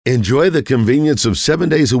Enjoy the convenience of 7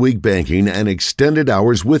 days a week banking and extended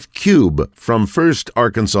hours with Cube from First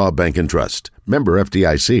Arkansas Bank and Trust. Member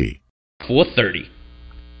FDIC. 4:30.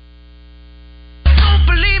 Don't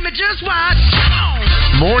believe me, just watch.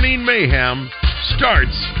 Morning Mayhem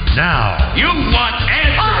starts now. You want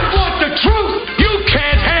answers. I want the truth. You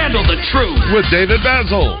can't handle the truth. With David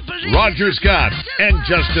Basil, Roger Scott, and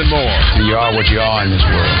Justin Moore. You are what you are in this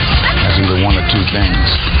world. That's either one or two things.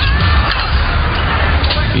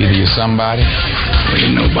 Either you're somebody or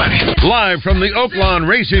you're nobody. Live from the Oaklawn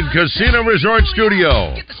Racing Casino Resort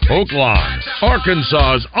Studio. Oaklawn,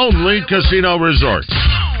 Arkansas's only casino resort.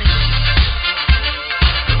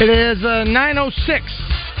 It is 9:06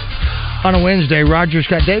 on a Wednesday. Roger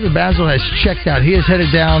Scott. David Basil has checked out. He is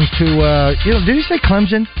headed down to, did he say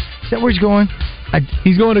Clemson? Is that where he's going?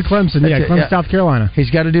 He's going to Clemson, Clemson, South Carolina.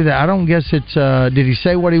 He's got to do that. I don't guess it's. Did he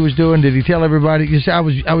say what he was doing? Did he tell everybody? Because I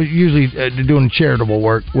was usually doing charitable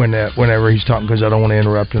work whenever he's talking because I don't want to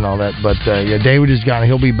interrupt and all that. But David is gone.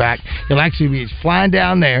 He'll be back. He'll actually be flying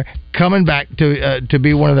down there, coming back to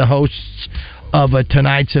be one of the hosts of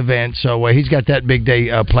tonight's event. So he's got that big day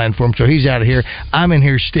planned for him. So he's out of here. I'm in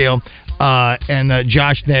here still. And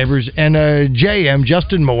Josh Neighbors and JM,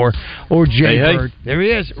 Justin Moore, or Jay Bird. There he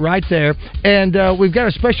is, right there. And we've got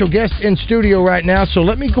a special guest in studio right now, so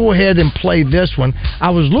let me go ahead and play this one.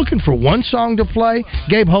 I was looking for one song to play.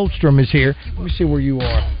 Gabe Holstrom is here. Let me see where you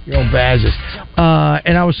are. You're on Baz's.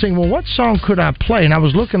 And I was saying, well, what song could I play? And I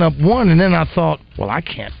was looking up one, and then I thought, well, I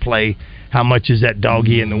can't play How Much Is That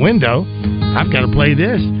Doggy in the Window? I've got to play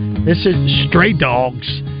this. This is Stray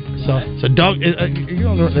Dogs. So dog, are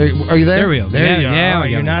you there? There we go. There you are. Yeah,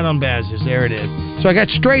 You're not on Baz's. There it is. So I got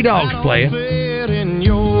Stray Dogs playing.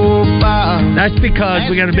 That's because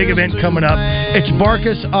we got a big event coming up. It's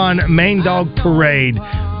Barkus on Main Dog Parade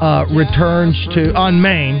returns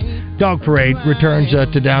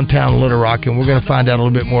to downtown Little Rock, and we're going to find out a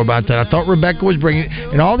little bit more about that. I thought Rebecca was bringing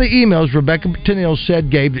it. In all the emails, Rebecca Tennille said,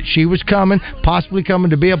 Gabe, that she was coming, possibly coming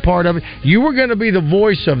to be a part of it. You were going to be the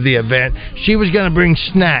voice of the event. She was going to bring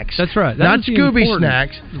snacks. That's right. Not Scooby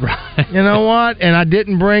snacks. Right. You know what? And I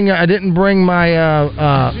didn't bring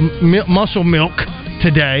my muscle milk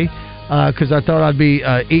today because I thought I'd be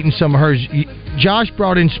eating some of hers. Josh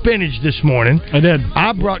brought in spinach this morning. I did.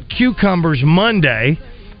 I brought cucumbers Monday.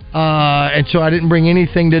 And so I didn't bring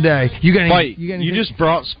anything today. You just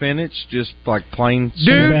brought spinach, just like plain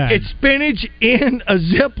Dude, spinach? it's spinach in a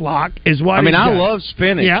Ziploc is what I love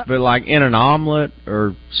spinach, but like in an omelet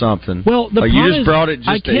or something. Well, the problem you just brought it just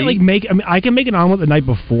I can't to eat? make. I can make an omelet the night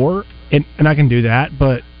before, and I can do that,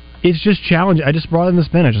 but it's just challenging. I just brought in the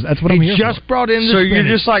spinach. That's what I'm here for. Brought in the So spinach.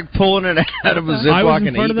 you're just like pulling it out of a Ziploc I was in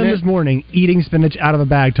and front of eating them this morning, eating spinach out of a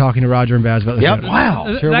bag, talking to Roger and Baz about the spinach. Wow.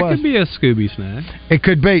 That could be a Scooby snack. It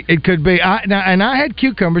could be. I had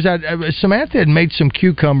cucumbers. Samantha had made some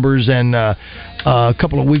cucumbers and a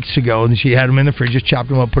couple of weeks ago, and she had them in the fridge. Just chopped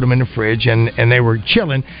them up, put them in the fridge, and they were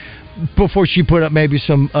chilling before she put up maybe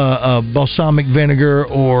some balsamic vinegar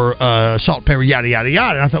or salt, pepper, yada yada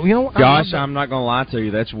yada. And I thought, you know what? Gosh, I'm not gonna lie to you.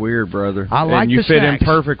 That's weird, brother. I like and you the fit snacks. in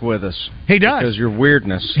perfect with us. He does because your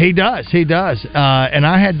weirdness. He does. And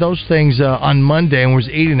I had those things on Monday and was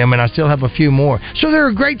eating them, and I still have a few more. So they're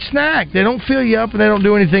a great snack. They don't fill you up and they don't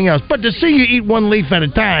do anything else. But to see you eat one leaf at a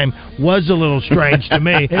time was a little strange to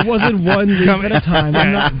me. It wasn't one leaf at a time.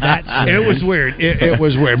 I'm not that serious. It was weird. It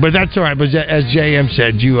was weird, but that's all right. But as JM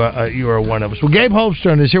said, you are one of us. Well, Gabe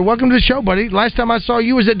Holstrom is here. Welcome to the show, buddy. Last time I saw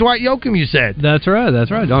you was at Dwight Yoakam, you said. That's right.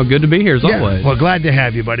 Oh, good to be here as always. Well, glad to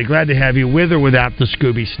have you, buddy. Glad to have you with or without the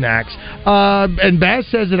Scooby snacks. And Baz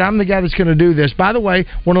says that I'm the guy that's going to do this. By the way,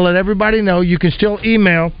 want to let everybody know you can still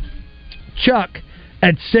email Chuck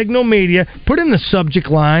at Signal Media. Put in the subject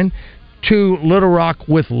line to Little Rock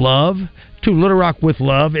with Love. To Little Rock with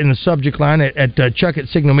Love in the subject line at Chuck at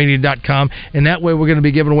signalmedia.com, and that way we're going to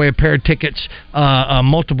be giving away a pair of tickets,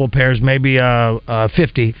 multiple pairs, maybe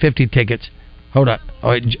 50 tickets. Hold on.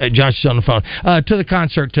 Oh, Josh is on the phone. To the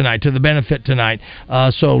concert tonight, to the benefit tonight.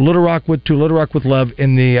 So Little Rock with Love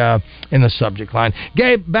in the subject line.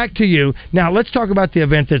 Gabe, back to you. Now let's talk about the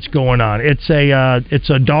event that's going on. It's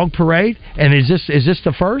a dog parade, and is this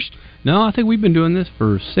the first? No, I think we've been doing this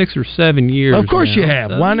for 6 or 7 years. Of course now. you have.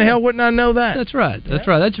 Why in the hell wouldn't I know that? That's right.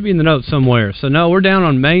 That should be in the notes somewhere. So no, we're down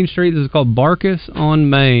on Main Street. This is called Barkus on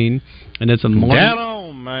Main, and it's a down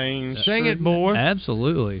on Main. Sing it, boy.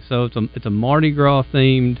 Absolutely. So it's a Mardi Gras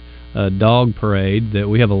themed dog parade that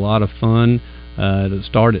we have a lot of fun. It'll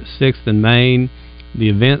start at 6th and Main. The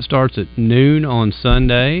event starts at noon on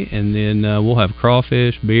Sunday, and then we'll have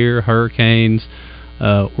crawfish, beer, hurricanes.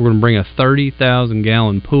 We're going to bring a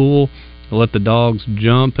 30,000-gallon pool. let the dogs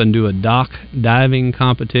jump and do a dock diving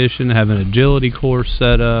competition, have an agility course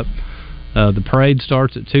set up. The parade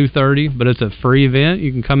starts at 2:30, but it's a free event.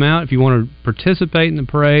 You can come out if you want to participate in the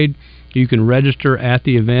parade. You can register at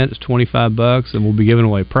the event. It's $25, and we'll be giving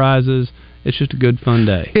away prizes. It's just a good, fun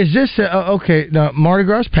day. Is this okay? Now, Mardi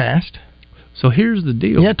Gras passed. So here's the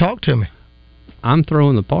deal. Yeah, talk to me. I'm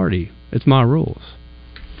throwing the party. It's my rules.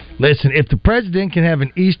 Listen, if the president can have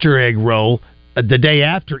an Easter egg roll the day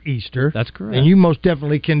after Easter, that's correct. And you most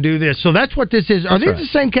definitely can do this. So that's what this is. Are these the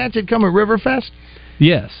same cats that come at Riverfest?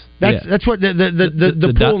 Yes. That's what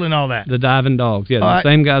the pool and all that. The diving dogs. Yeah, the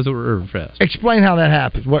same guys that were at Riverfest. Explain how that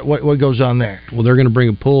happens. What goes on there? Well, they're going to bring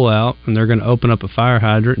a pool out, and they're going to open up a fire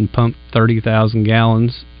hydrant and pump 30,000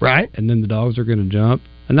 gallons. Right. And then the dogs are going to jump.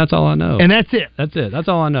 And that's all I know. And that's it. That's it. That's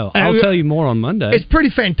all I know. I'll tell you more on Monday. It's pretty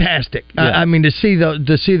fantastic. Yeah. I mean, to see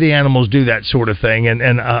the animals do that sort of thing,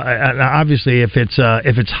 and obviously, if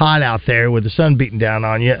it's hot out there with the sun beating down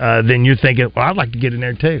on you, then you're thinking, well, I'd like to get in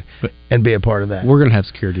there too and be a part of that. We're going to have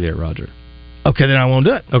security there, Roger. Okay, then I won't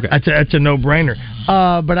do it. Okay, that's a no-brainer.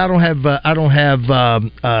 But I don't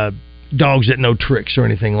have dogs that know tricks or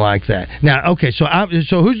anything like that. Now, okay, so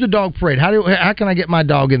who's the dog parade? How can I get my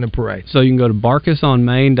dog in the parade? So you can go to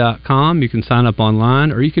barkusonmain.com. You can sign up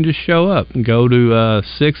online, or you can just show up and go to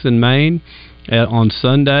 6th and Main on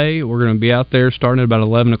Sunday. We're going to be out there starting at about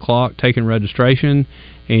 11 o'clock, taking registration,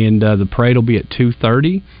 and the parade will be at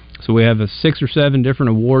 2:30. So we have 6 or 7 different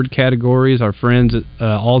award categories. Our friends at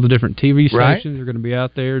all the different TV stations are going to be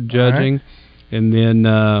out there judging. And then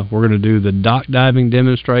we're going to do the dock diving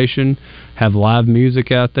demonstration, have live music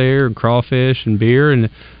out there, and crawfish and beer, and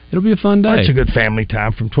it'll be a fun day. Well, it's a good family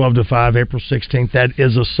time from 12 to 5, April 16th. That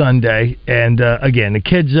is a Sunday. And, again, the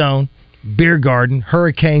Kids Zone, Beer Garden,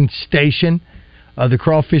 Hurricane Station, the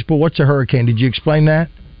Crawfish Bowl. What's a hurricane? Did you explain that?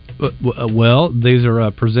 Well, these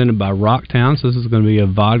are presented by Rocktown, so this is going to be a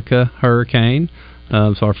vodka hurricane.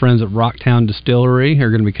 So our friends at Rocktown Distillery are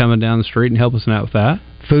going to be coming down the street and help us out with that.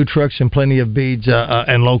 Food trucks and plenty of beads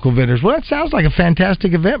and local vendors. Well, that sounds like a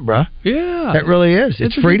fantastic event, bruh. Yeah. That really is.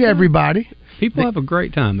 It's free to everybody. People have a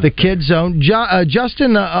great time. The Kids Zone.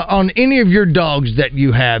 Justin, on any of your dogs that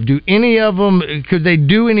you have, do any of them, could they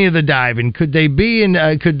do any of the diving? Could they be in,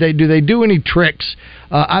 do they do any tricks?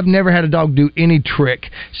 I've never had a dog do any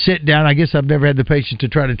trick. Sit down. I guess I've never had the patience to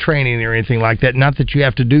try to train any or anything like that. Not that you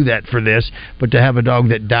have to do that for this, but to have a dog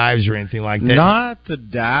that dives or anything like that. Not the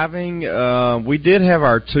diving. We did have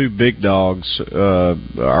our 2 big dogs,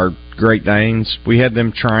 our Great Danes. We had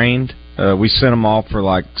them trained. We sent them off for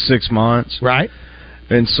like 6 months. Right.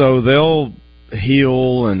 And so they'll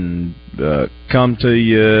heel and come to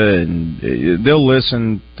you, and they'll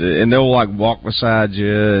listen, and they'll like walk beside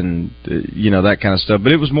you, and that kind of stuff.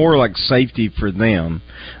 But it was more like safety for them.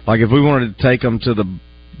 Like if we wanted to take them to the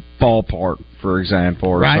ballpark, for example,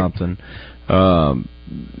 or something,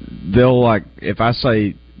 they'll like, if I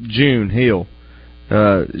say June heel,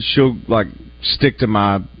 she'll like stick to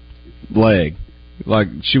my leg. Like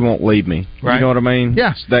she won't leave me. Right. You know what I mean?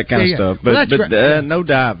 Yeah. That kind of stuff. But no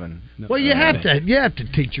diving. Well, you have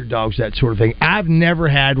to teach your dogs that sort of thing. I've never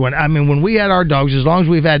had one. I mean, when we had our dogs, as long as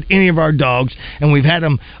we've had any of our dogs, and we've had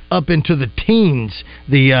them up into the teens,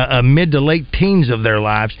 the mid to late teens of their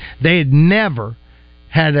lives, they had never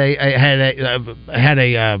had a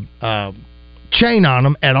chain on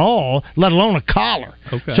them at all, let alone a collar.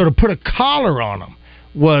 Okay. So to put a collar on them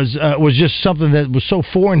was just something that was so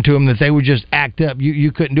foreign to them that they would just act up.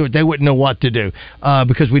 You couldn't do it. They wouldn't know what to do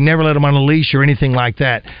because we never let them on a leash or anything like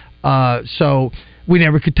that. So we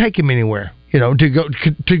never could take them anywhere,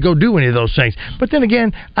 to go do any of those things. But then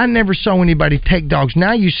again, I never saw anybody take dogs.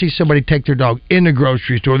 Now you see somebody take their dog in the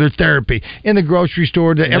grocery store, their therapy, in the grocery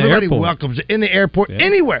store, everybody welcomes it, in the airport,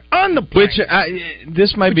 anywhere, on the plane.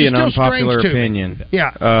 This may be an unpopular opinion.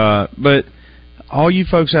 Yeah. But all you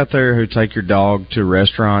folks out there who take your dog to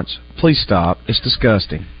restaurants, please stop. It's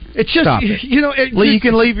disgusting. It's just, stop it. You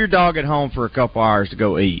can leave your dog at home for a couple hours to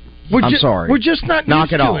go eat. I'm sorry. We're just not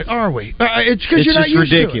used to it, are we? It's because you're not used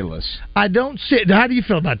to it. It's ridiculous. I don't see it. How do you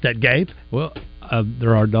feel about that, Gabe? Well,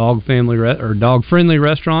 there are dog-friendly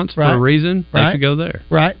restaurants for a reason. They should go there.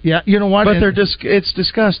 Right, yeah. You know what? But it's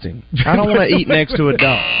disgusting. I don't want to eat next to a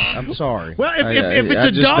dog. I'm sorry. Well, if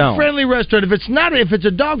it's a dog-friendly restaurant, if it's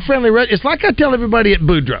a dog-friendly restaurant, it's like I tell everybody at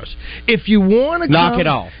Boudreaux's. If you want to knock it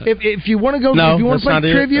off. If you want to go, if you want to play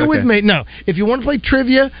trivia with me, if you want to play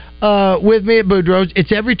trivia with me at Boudreaux's,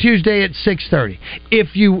 it's every Tuesday at 6:30.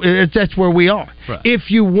 That's where we are. Right. If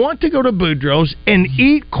you want to go to Boudreaux's and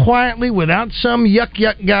eat quietly without some some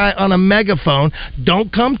yuck guy on a megaphone,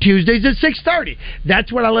 don't come Tuesdays at 6:30.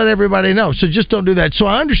 That's what I let everybody know. So just don't do that. So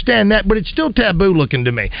I understand that, but it's still taboo looking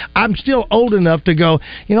to me. I'm still old enough to go,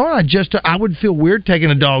 you know what, I would feel weird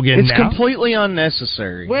taking a dog in it's now. It's completely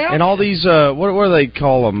unnecessary. Well, and all these, what do they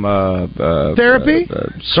call them? Therapy?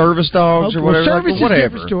 Service dogs or whatever. Service is whatever.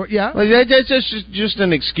 different story. Yeah. That's just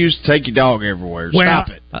an excuse to take your dog everywhere. Stop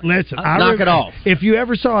it. Listen, knock it off. If you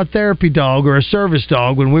ever saw a therapy dog or a service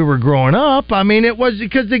dog when we were growing up, I mean, it was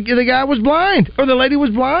because the guy was blind or the lady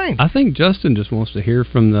was blind. I think Justin just wants to hear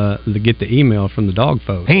from get the email from the dog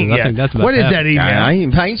folks. I think that's about what is that email?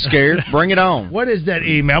 I ain't scared. Bring it on. What is that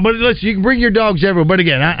email? But listen, you can bring your dogs everywhere. But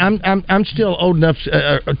again, I'm still old enough,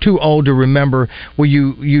 too old to remember where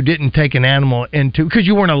you didn't take an animal into because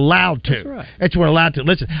you weren't allowed to. That's right. That's weren't allowed to.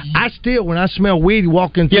 Listen, I still when I smell weed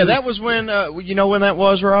walking through. Yeah, that was when you know when that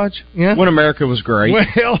was, Raj. Yeah. When America was great.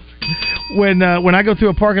 Well, when I go through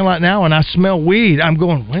a parking lot now and I smell weed, I'm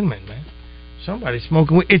going, wait a minute, man. Somebody's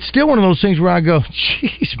smoking weed. It's still one of those things where I go,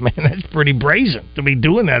 jeez, man, that's pretty brazen to be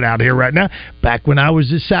doing that out here right now. Back when I was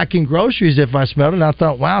just sacking groceries, if I smelled it, I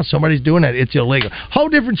thought, wow, somebody's doing that. It's illegal. Whole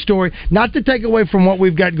different story. Not to take away from what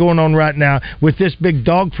we've got going on right now with this big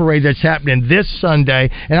dog parade that's happening this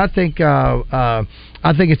Sunday. And I think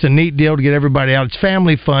it's a neat deal to get everybody out. It's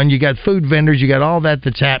family fun. You got food vendors. You got all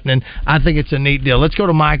that's happening. I think it's a neat deal. Let's go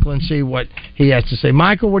to Michael and see what he has to say.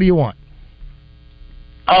 Michael, what do you want?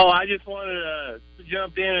 Oh, I just wanted to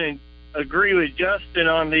jump in and agree with Justin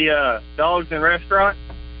on the dogs and restaurant.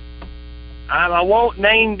 I won't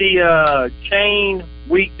name the chain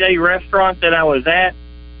weekday restaurant that I was at,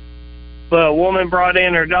 but a woman brought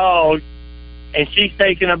in her dog, and she's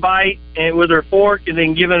taking a bite and with her fork and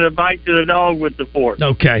then giving a bite to the dog with the fork.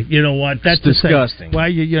 Okay, you know what? That's disgusting. Well,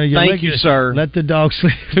 you thank you, sir. Let the dog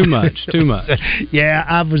sleep. Too much. Yeah,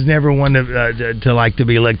 I was never one to like to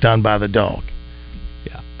be licked on by the dog.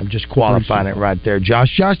 Yeah, I'm just qualifying it right there.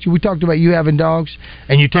 Josh, we talked about you having dogs,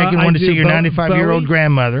 and you're taking one to see your 95-year-old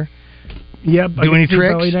grandmother. Yep. Do any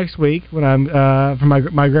tricks? Bowie next week when I'm for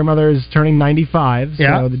my grandmother is turning 95,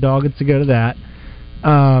 so the dog gets to go to that.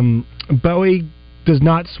 Bowie does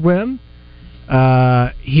not swim.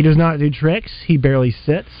 He does not do tricks. He barely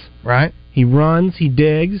sits. Right. He runs. He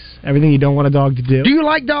digs. Everything you don't want a dog to do. Do you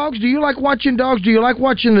like dogs? Do you like watching dogs? Do you like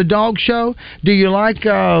watching the dog show? Do you like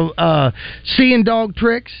seeing dog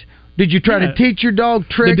tricks? Did you try to teach your dog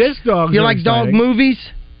tricks? The disc dogs. You like exciting. dog movies?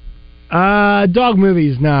 Dog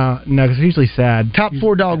movies, no, because they're usually sad. Top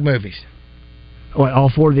 4 dog movies. What, all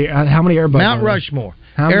 4 of the... how many Airbuds? Mount Rushmore.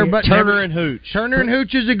 Turner and Hooch. Turner and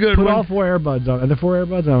Hooch is a good one. Put all 4 Airbuds on. Are there 4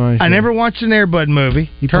 Airbuds? I never watched an Airbud movie.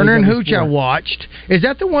 Turner and Hooch I watched. Is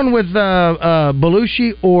that the one with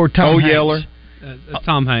Belushi or Tom Hanks? Yeller.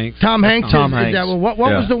 Tom Hanks. Tom Hanks. Tom Hanks. What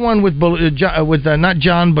was the one with not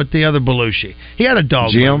John but the other Belushi? He had a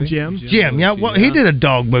dog movie. Jim. Yeah. Well, he did a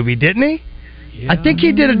dog movie, didn't he? Yeah. I think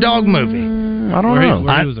he did a dog movie. I don't know.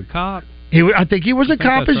 Where he was a cop. I think he was a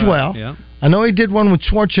cop as well. Yeah. I know he did one with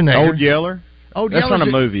Schwarzenegger. Old Yeller? That's not a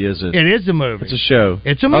movie, is it? It is a movie. It's a show.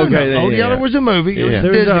 It's a movie. Okay, Old Yeller was a movie. Yeah.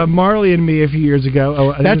 There was Marley and Me a few years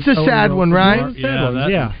ago. That's a sad one, right?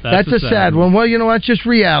 That's a sad one. Well, you know, that's just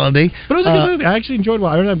reality. But it was a good movie. I actually enjoyed it.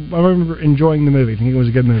 I remember enjoying the movie. I think it was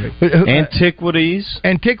a good movie. Antiquities.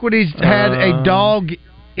 Antiquities had a dog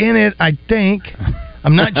in it, I think.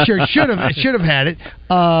 I'm not sure. Should have had it.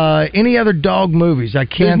 Any other dog movies? I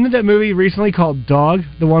can't. Isn't that movie recently called Dog?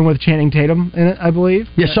 The one with Channing Tatum in it, I believe.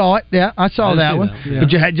 You saw it? Yeah, I saw that one. That. Yeah.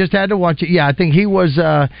 But you just had to watch it. Yeah, I think he was.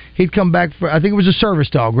 He'd come back for. I think it was a service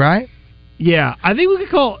dog, right? Yeah, I think we could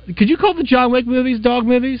call. Could you call the John Wick movies dog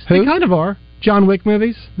movies? Who? They kind of are. John Wick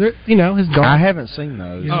movies. They're, his dog. I haven't seen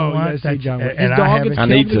those. You gotta see John Wick. His And dog gets I killed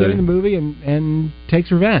need to. in the movie and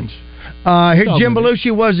takes revenge. Here Jim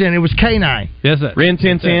Belushi was in. It was K9. Yes, that. Ren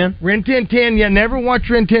 1010. Ren 1010. Yeah, never watched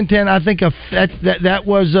Ren 1010. I think that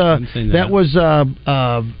was Is that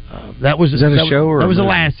a show or that was a a movie?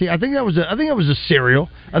 Lassie. I think that was a serial.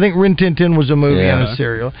 I think Ren 1010 was a movie and a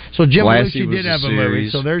serial. So Jim Lassie Belushi was did a have a movie.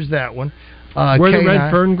 series. So there's that one. Where K9. the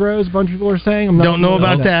red fern grows, a bunch of people are saying. Don't know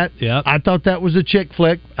about that. Yep. I thought that was a chick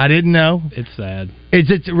flick. I didn't know. It's sad.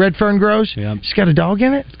 Is it Red Fern Grows? Yeah. It's got a dog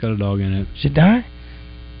in it? It's got a dog in it. Should die?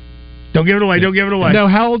 Don't give it away. Don't give it away. No,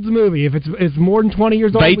 how old's the movie? If it's more than 20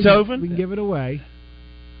 years old, Beethoven? we can give it away.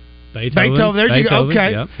 Beethoven. There you go.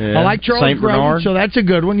 Okay. Yep. Yeah. I like Charles Saint Grodin, Bernard. so that's a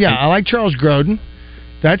good one. Yeah, I like Charles Grodin.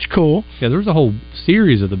 That's cool. Yeah, there was a whole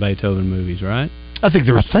series of the Beethoven movies, right? I think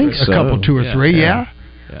there was a couple, 2 or 3. Yeah.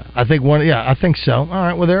 I think one. Yeah, I think so. All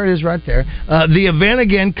right. Well, there it is, right there. The event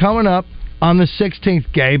again coming up on the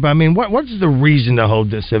 16th, Gabe. I mean, what's the reason to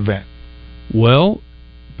hold this event? Well,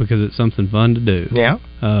 because it's something fun to do. Yeah.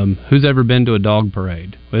 Who's ever been to a dog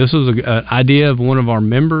parade? Well, this was an idea of one of our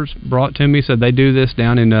members brought to me. Said they do this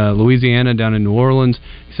down in Louisiana, down in New Orleans.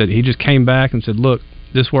 He said he just came back and said, look,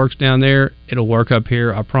 this works down there. It'll work up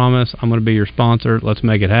here. I promise. I'm going to be your sponsor. Let's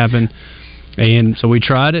make it happen. And so we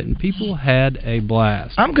tried it, and people had a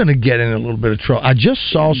blast. I'm going to get in a little bit of trouble. I just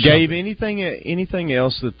saw something. Gabe, anything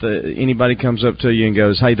else that anybody comes up to you and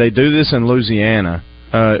goes, hey, they do this in Louisiana,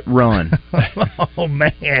 run. Oh,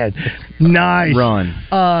 man. Nice. Run.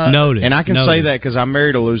 Noted. And I can say that because I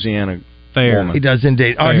married a Louisiana woman. He does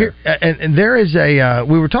indeed. Here, and there is a,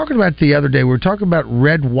 we were talking about the other day, we were talking about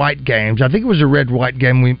red-white games. I think it was a red-white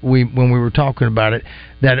game when we were talking about it,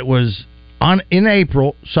 that it was in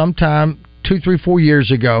April sometime 2, 3, 4 years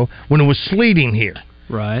ago when it was sleeting here.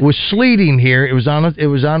 Right. It was sleeting here. It was on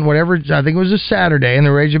whatever, I think it was a Saturday, and the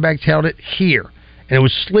Razorbacks held it here. And it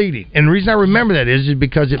was sleeting. And the reason I remember that is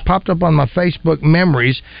because it popped up on my Facebook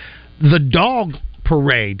memories, the dog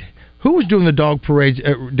parade. Who was doing the dog parades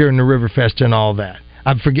during the Riverfest and all that?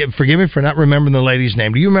 Forgive me for not remembering the lady's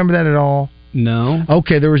name. Do you remember that at all? No.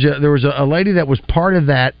 Okay, there was a lady that was part of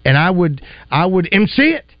that, and I would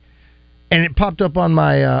MC it. And it popped up on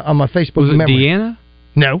my Facebook. Was it memory. Deanna?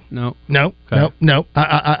 No. Okay. No.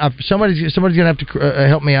 Somebody's going to have to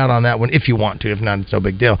help me out on that one if you want to. If not, it's no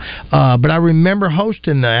big deal. But I remember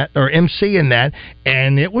hosting that or emceeing that,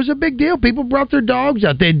 and it was a big deal. People brought their dogs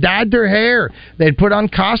out. They dyed their hair. They'd put on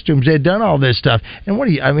costumes. They'd done all this stuff. And what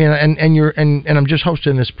do you? I mean, and I'm just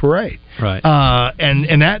hosting this parade. Right.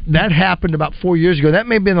 And that happened about 4 years ago. That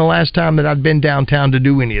may have been the last time that I'd been downtown to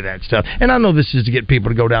do any of that stuff. And I know this is to get people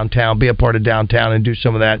to go downtown, be a part of downtown, and do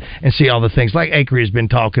some of that, and see all the things like Acre has been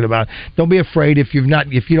talking about. Don't be afraid if you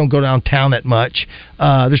don't go downtown that much.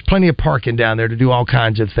 There's plenty of parking down there to do all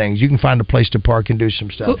kinds of things. You can find a place to park and do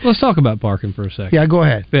some stuff. Let's talk about parking for a second. Yeah, go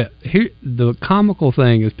ahead. Yeah, here, the comical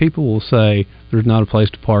thing is people will say there's not a place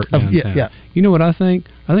to park downtown. Yeah. You know what I think?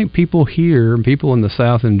 I think people here and people in the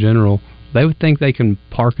South in general, they would think they can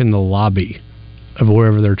park in the lobby of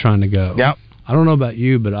wherever they're trying to go. Yep. I don't know about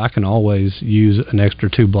you, but I can always use an extra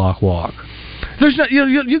 2-block walk. There's not,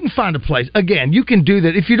 you can find a place. Again, you can do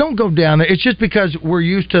that. If you don't go down there, it's just because we're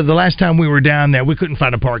used to the last time we were down there, we couldn't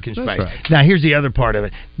find a parking space. That's right. Now, here's the other part of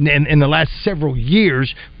it. In the last several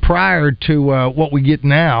years prior to what we get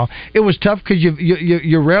now, it was tough because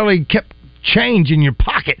you rarely kept change in your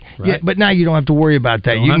pocket. Right. Yeah, but now you don't have to worry about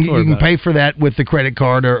that. You can pay for that with the credit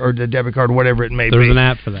card or the debit card or whatever it may be. There's an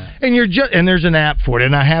app for that. And there's an app for it,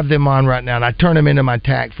 and I have them on right now, and I turn them into my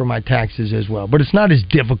taxes as well. But it's not as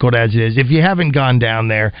difficult as it is. If you haven't gone down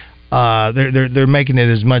there, they're making it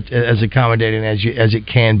as much as accommodating as it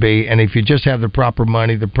can be, and if you just have the proper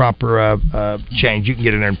money, the proper change, you can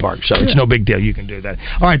get in there and park. So it's no big deal. You can do that.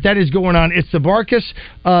 All right, that is going on. It's the Barkus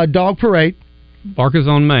Dog Parade. Barkus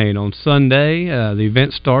on Main on Sunday. The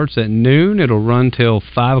event starts at noon. It'll run till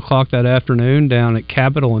 5 o'clock that afternoon down at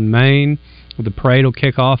Capitol in Maine. The parade will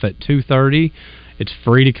kick off at 2:30. It's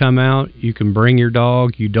free to come out. You can bring your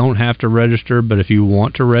dog. You don't have to register, but if you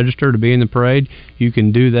want to register to be in the parade, you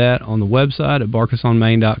can do that on the website at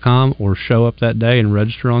barkusonmain.com or show up that day and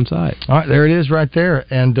register on site. All right, there it is right there.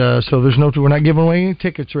 And so we're not giving away any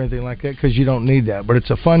tickets or anything like that because you don't need that. But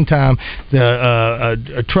it's a fun time.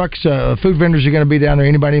 The trucks, food vendors are going to be down there.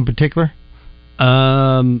 Anybody in particular?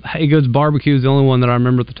 Hey Goods Barbecue is the only one that I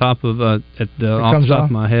remember off the top of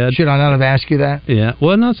my head. Should I not have asked you that? Yeah,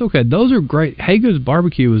 well, no, it's okay. Those are great. Hey Goods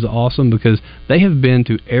Barbecue is awesome because they have been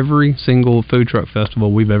to every single food truck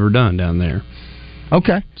festival we've ever done down there.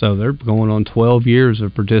 Okay. So they're going on 12 years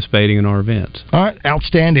of participating in our events. All right,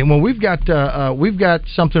 outstanding. Well, we've got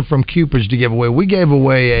something from Cupid's to give away. We gave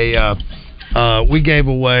away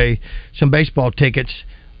some baseball tickets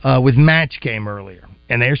with Match Game earlier.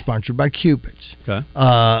 And they're sponsored by Cupid's. Okay.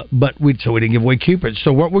 But we didn't give away Cupid's.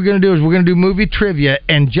 So what we're going to do is we're going to do movie trivia.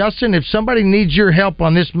 And Justin, if somebody needs your help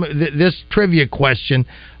on this trivia question,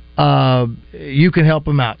 you can help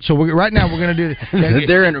them out. So right now we're going to do.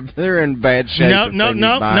 They're in bad shape. No,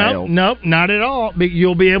 not at all.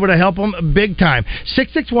 You'll be able to help them big time.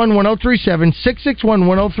 661-1037,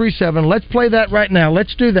 661-1037. Let's play that right now.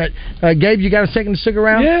 Let's do that. Gabe, you got a second to stick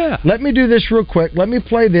around? Yeah. Let me do this real quick. Let me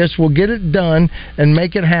play this. We'll get it done and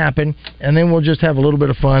make it happen, and then we'll just have a little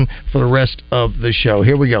bit of fun for the rest of the show.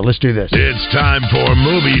 Here we go. Let's do this. It's time for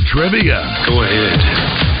movie trivia. Go ahead.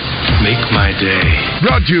 Make my day.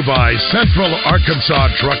 Brought to you by Central Arkansas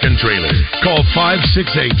Truck and Trailer. Call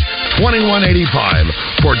 568-2185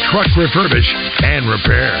 for truck refurbish and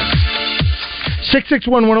repair.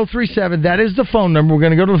 661-1037. That is the phone number. We're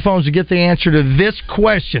going to go to the phones to get the answer to this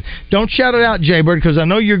question. Don't shout it out, Jaybird, because I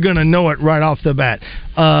know you're going to know it right off the bat.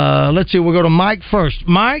 Let's see. We'll go to Mike first.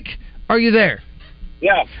 Mike, are you there?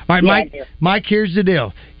 Yeah. All right, Yeah, Mike, here's the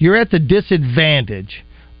deal. You're at the disadvantage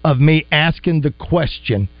of me asking the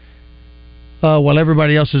question while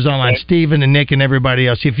everybody else is online. Okay. Steven and Nick and everybody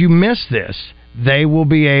else. If you miss this, they will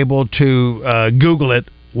be able to Google it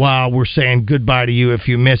while we're saying goodbye to you if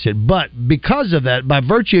you miss it. But because of that, by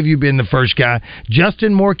virtue of you being the first guy,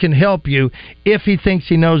 Justin Moore can help you if he thinks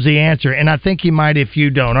he knows the answer, and I think he might if you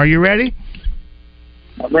don't. Are you ready?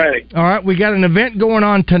 I'm ready. All right, we got an event going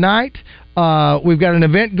on tonight. We've got an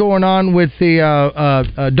event going on with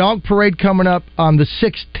the dog parade coming up on the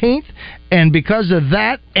 16th, and because of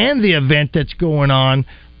that and the event that's going on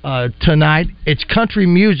tonight, it's country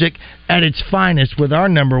music at its finest with our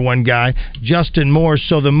number one guy, Justin Moore.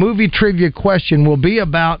 So the movie trivia question will be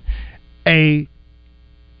about a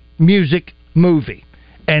music movie,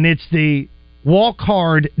 and it's the Walk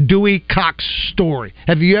Hard Dewey Cox story.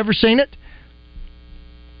 Have you ever seen it?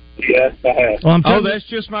 Yes, I have. Well, that's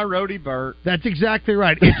just my roadie Bert. That's exactly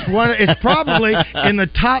right. It's probably in the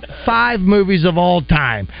top 5 movies of all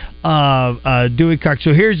time. Dewey Cox.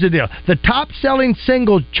 So here's the deal: the top-selling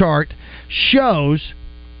single chart shows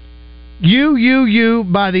 "You"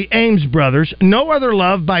 by the Ames Brothers, "No Other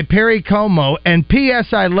Love" by Perry Como, and "P.S.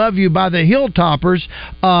 I Love You" by the Hilltoppers.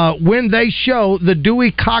 When they show the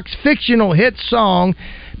Dewey Cox fictional hit song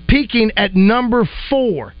peaking at number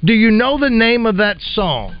 4. Do you know the name of that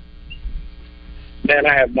song? Man,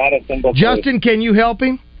 I have not a single clue. Justin, can you help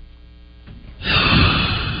him?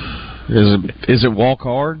 Is it Walk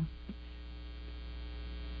Hard?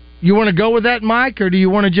 You want to go with that, Mike, or do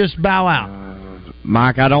you want to just bow out?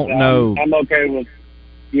 Mike, I don't know. I'm okay with...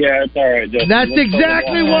 Yeah, it's all right, Justin. That's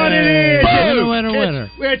exactly what it is. Winner.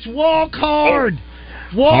 It's Walk Hard.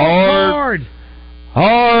 Walk Hard.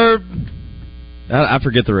 Hard. I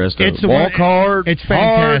forget the rest of it. Walk hard. It's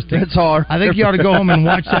fantastic. It's hard. I think you ought to go home and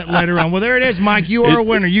watch that later on. Well, there it is, Mike. You are a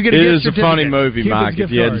winner. You get a gift certificate. It is a funny movie, Mike.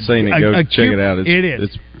 If you hadn't seen it, go check it out.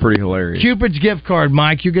 It's pretty hilarious. Cupid's gift card,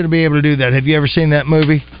 Mike. You're going to be able to do that. Have you ever seen that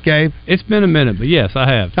movie, Gabe? It's been a minute, but yes, I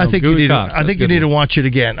have. I think you need to watch it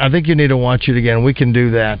again. We can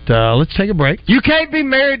do that. Let's take a break. You can't be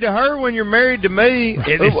married to her when you're married to me,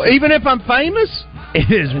 even if I'm famous. It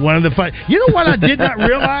is one of the fun. You know what I did not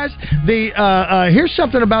realize? Here's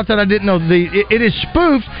something about that I didn't know. It is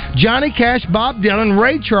spoofed Johnny Cash, Bob Dylan,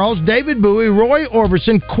 Ray Charles, David Bowie, Roy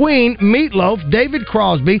Orbison, Queen, Meatloaf, David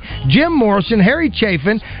Crosby, Jim Morrison, Harry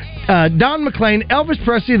Chapin, Don McLean, Elvis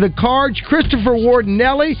Presley, The Cards, Christopher Ward,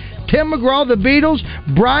 Nelly, Tim McGraw, The Beatles,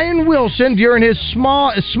 Brian Wilson during his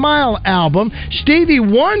Smile album, Stevie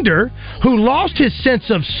Wonder, who lost his sense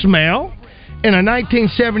of smell in a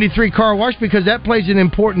 1973 car wash because that plays an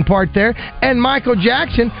important part there, and Michael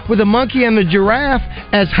Jackson with the monkey and the giraffe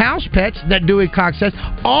as house pets that Dewey Cox has.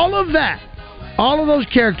 All of those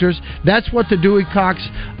characters, that's what the Dewey Cox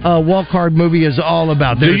Walk Hard movie is all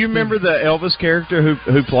about. Do you remember the Elvis character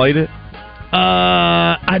who played it?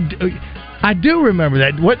 I do remember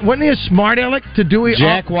that. Wasn't he a smart aleck to Dewey?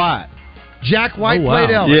 Jack White. Jack White played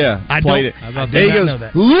Elvis. Yeah, I played it. He goes, know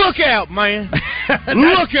that. Look out, man!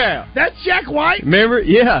 Look out! That's Jack White. Remember?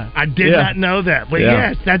 Yeah, I did not know that, but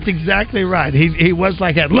yes, that's exactly right. He was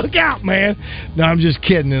like that. Look out, man! No, I'm just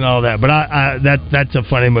kidding and all that, but that's a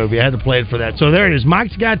funny movie. I had to play it for that. So there it is.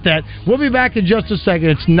 Mike's got that. We'll be back in just a second.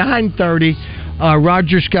 It's 9:30.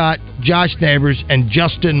 Roger Scott, Josh Neighbors, and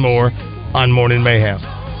Justin Moore on Morning Mayhem.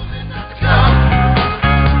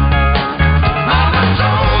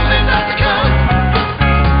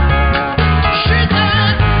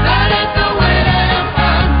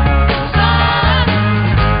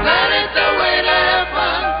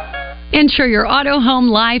 Insure your auto, home,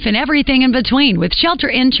 life, and everything in between with Shelter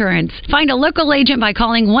Insurance. Find a local agent by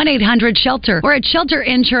calling 1-800-SHELTER or at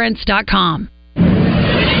shelterinsurance.com.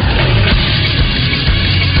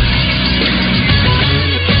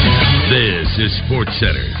 This is Sports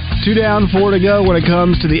Center. 2 down, 4 to go when it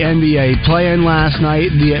comes to the NBA. Play-in last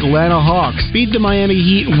night, the Atlanta Hawks beat the Miami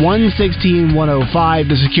Heat 116-105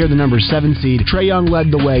 to secure the number 7 seed. Trae Young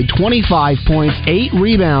led the way, 25 points, 8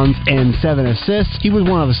 rebounds, and 7 assists. He was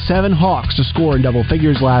one of 7 Hawks to score in double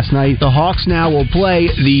figures last night. The Hawks now will play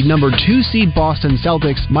the number 2 seed Boston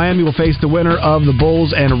Celtics. Miami will face the winner of the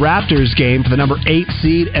Bulls and Raptors game for the number 8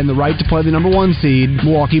 seed and the right to play the number 1 seed,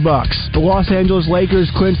 Milwaukee Bucks. The Los Angeles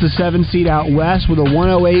Lakers clinched the 7 seed out west with a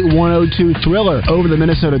 108 102 thriller over the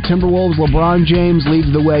Minnesota Timberwolves. LeBron James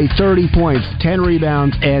leads the way, 30 points, 10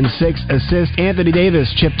 rebounds, and 6 assists. Anthony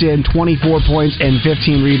Davis chipped in 24 points and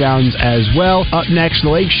 15 rebounds as well. Up next, The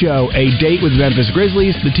Lake Show, a date with Memphis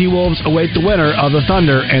Grizzlies. The T-Wolves await the winner of the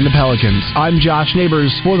Thunder and the Pelicans. I'm Josh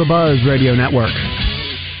Neighbors for the Buzz Radio Network.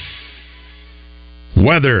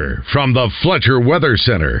 Weather from the Fletcher Weather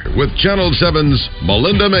Center with Channel 7's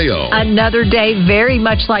Melinda Mayo. Another day very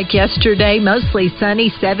much like yesterday, mostly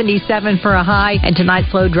sunny, 77 for a high, and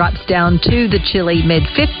tonight's low drops down to the chilly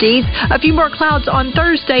mid-50s. A few more clouds on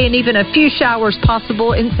Thursday and even a few showers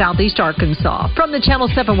possible in southeast Arkansas. From the Channel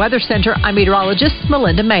 7 Weather Center, I'm meteorologist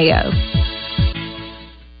Melinda Mayo.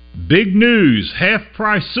 Big news,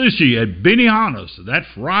 half-price sushi at Benihana's. That's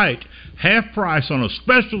right, half price on a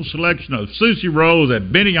special selection of sushi rolls at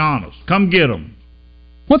Benihana's. Come get them.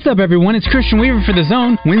 What's up, everyone? It's Christian Weaver for The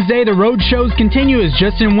Zone. Wednesday, the road shows continue as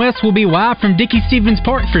Justin West will be live from Dickey Stevens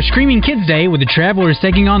Park for Screaming Kids Day with the Travelers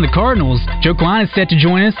taking on the Cardinals. Joe Klein is set to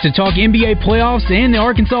join us to talk NBA playoffs and the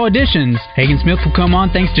Arkansas editions. Hagen Smith will come on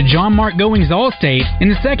thanks to John Mark Goings Allstate. In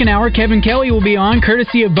the second hour, Kevin Kelly will be on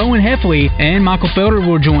courtesy of Bowen Heffley, and Michael Felder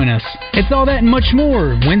will join us. It's all that and much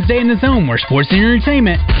more Wednesday in The Zone, where sports and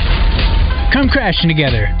entertainment come crashing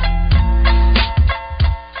together.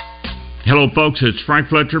 Hello, folks. It's Frank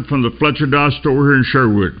Fletcher from the Fletcher Dodge store here in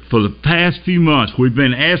Sherwood. For the past few months, we've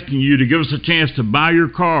been asking you to give us a chance to buy your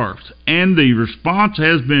cars, and the response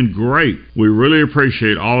has been great. We really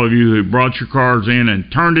appreciate all of you who brought your cars in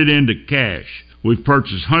and turned it into cash. We've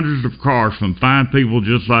purchased hundreds of cars from fine people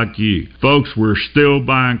just like you. Folks, we're still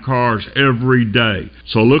buying cars every day.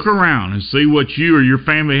 So look around and see what you or your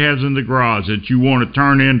family has in the garage that you want to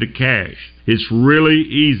turn into cash. It's really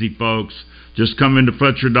easy, folks. Just come into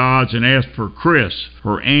Fletcher Dodge and ask for Chris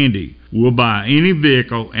or Andy. We'll buy any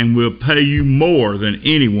vehicle and we'll pay you more than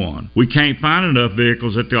anyone. We can't find enough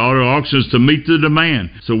vehicles at the auto auctions to meet the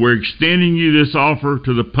demand, so we're extending you this offer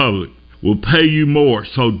to the public. We'll pay you more,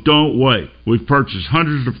 so don't wait. We've purchased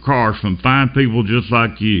hundreds of cars from fine people just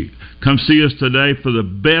like you. Come see us today for the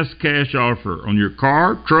best cash offer on your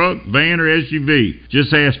car, truck, van, or SUV.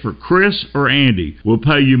 Just ask for Chris or Andy. We'll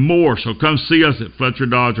pay you more, so come see us at Fletcher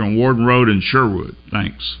Dodge on Warden Road in Sherwood.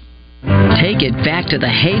 Thanks. Take it back to the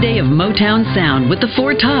heyday of Motown sound with the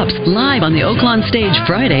Four Tops, live on the Oaklawn stage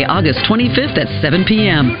Friday, August 25th at 7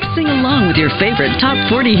 p.m. Sing along with your favorite top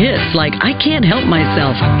 40 hits like I Can't Help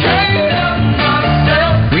Myself.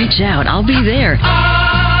 Reach out, I'll be there.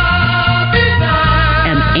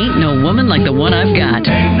 And Ain't No Woman Like the One I've Got.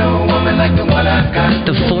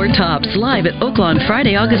 The Four Tops, live at Oaklawn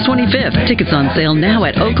Friday, August 25th. Tickets on sale now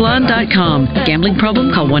at oaklawn.com. Gambling problem?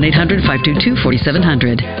 Call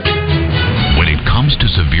 1-800-522-4700. When it comes to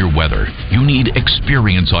severe weather, you need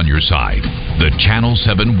experience on your side. The Channel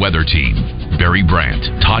 7 Weather Team. Barry Brandt,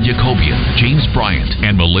 Todd Jacobian, James Bryant,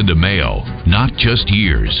 and Melinda Mayo. Not just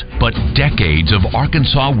years, but decades of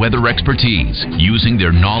Arkansas weather expertise, using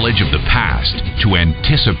their knowledge of the past to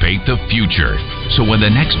anticipate the future. So when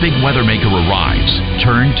the next big weather maker arrives,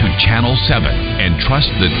 turn to Channel 7 and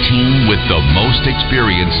trust the team with the most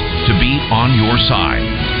experience to be on your side.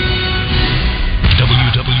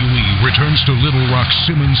 WWE returns to Little Rock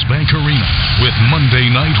Simmons Bank Arena with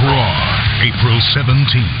Monday Night Raw, April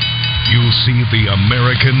 17th. You'll see the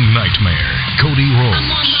American Nightmare, Cody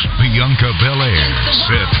Rhodes, Bianca Belair,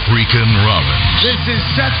 Seth freaking Rollins. This is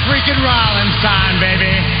Seth freaking Rollins time,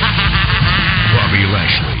 baby. Bobby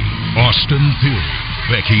Lashley, Austin Theory,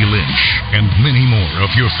 Becky Lynch, and many more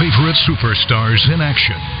of your favorite superstars in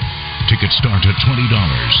action. Tickets start at $20.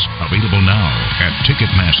 Available now at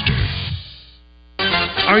Ticketmaster.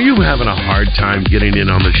 Are you having a hard time getting in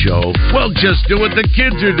on the show? Well, just do what the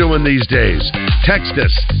kids are doing these days. Text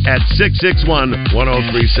us at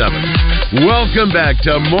 661-1037. Welcome back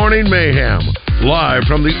to Morning Mayhem, live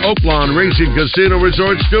from the Oaklawn Racing Casino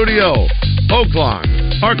Resort Studio. Oaklawn,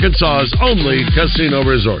 Arkansas's only casino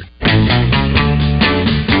resort.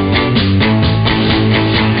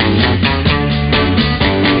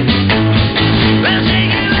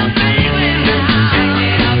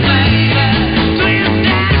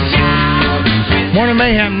 Morning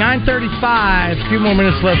Mayhem, 9:35. A few more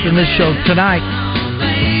minutes left in this show tonight.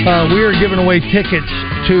 We are giving away tickets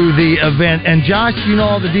to the event. And Josh, you know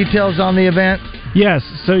all the details on the event? Yes.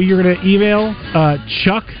 So you're going to email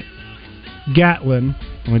Chuck Gatlin.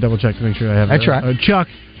 Let me double check to make sure I have That's right. Chuck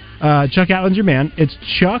Gatlin's your man. It's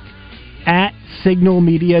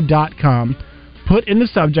chuck@signalmedia.com. Put in the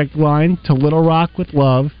subject line to Little Rock with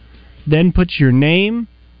Love. Then put your name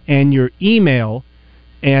and your email.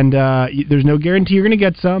 And there's no guarantee you're going to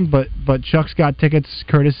get some, but Chuck's got tickets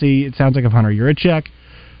courtesy, it sounds like, of Hunter Yurichek.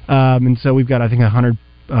 And so we've got, I think, 100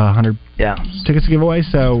 100 tickets to give away.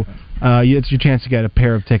 So it's your chance to get a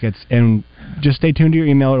pair of tickets. And just stay tuned to your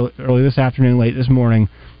email early this afternoon, late this morning,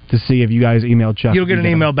 to see if you guys emailed Chuck. You'll get an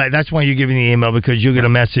email back. That's why you're giving the email, because you'll get a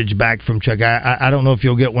message back from Chuck. I don't know if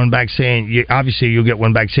you'll get one back saying, obviously you'll get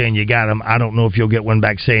one back saying you got them. I don't know if you'll get one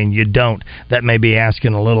back saying you don't. That may be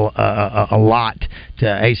asking a little, a lot to,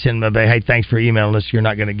 hey, send me, hey, thanks for emailing us. You're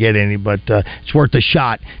not going to get any, but it's worth a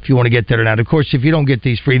shot if you want to get there or not. Of course, if you don't get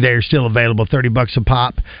these free, they're still available, $30 a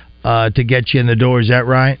pop to get you in the door. Is that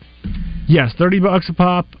right? Yes, $30 a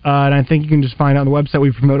pop, and I think you can just find out on the website.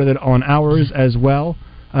 We promoted it on ours as well.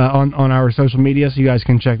 On our social media, so you guys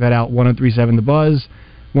can check that out. 1037 The Buzz.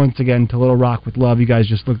 Once again, to Little Rock with Love. You guys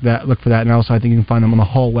just look for that, and also I think you can find them on the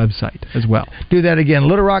Hall website as well. Do that again.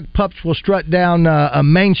 Little Rock Pups will strut down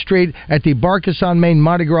Main Street at the Barcus on Main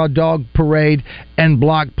Mardi Gras Dog Parade and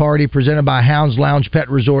Block Party, presented by Hounds Lounge Pet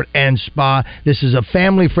Resort and Spa. This is a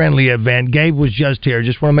family-friendly event. Gabe was just here.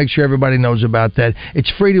 Just want to make sure everybody knows about that.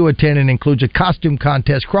 It's free to attend and includes a costume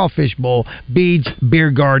contest, crawfish bowl, beads,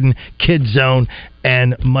 beer garden, kids zone,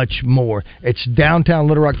 and much more. It's downtown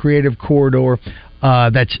Little Rock Creative Corridor.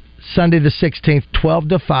 That's Sunday the 16th, 12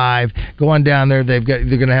 to 5. Go on down there. They're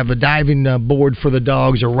going to have a diving board for the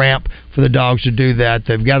dogs, a ramp for the dogs to do that.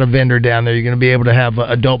 They've got a vendor down there. You're going to be able to have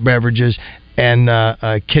adult beverages and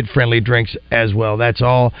kid-friendly drinks as well. That's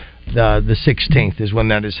all. The 16th is when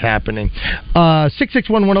that is happening.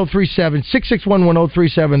 661-1037,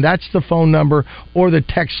 661-1037. That's the phone number or the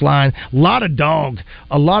text line. A lot of dog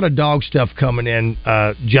stuff coming in,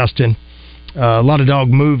 Justin. A lot of dog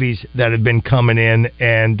movies that have been coming in,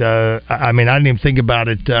 and I didn't even think about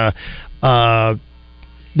it.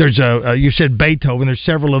 There's you said Beethoven. There's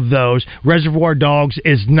several of those. Reservoir Dogs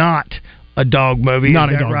is not a dog movie.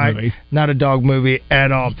 Not a dog movie. Not a dog movie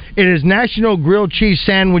at all. It is National Grilled Cheese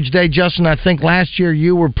Sandwich Day. Justin, I think last year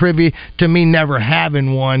you were privy to me never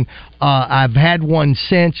having one. I've had one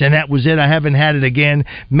since, and that was it. I haven't had it again.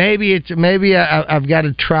 Maybe I've got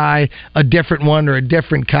to try a different one or a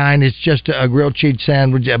different kind. It's just a grilled cheese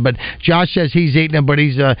sandwich. But Josh says he's eating them, but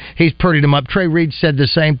he's purdied them up. Trey Reed said the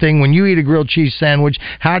same thing. When you eat a grilled cheese sandwich,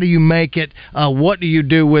 how do you make it? What do you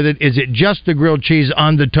do with it? Is it just the grilled cheese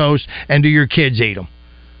on the toast, and do your kids eat them?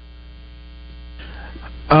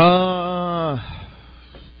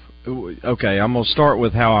 Okay, I'm going to start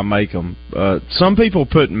with how I make them. Some people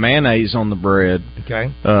put mayonnaise on the bread.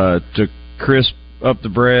 Okay. To crisp up the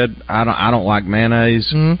bread. I don't like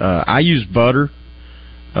mayonnaise. I use butter.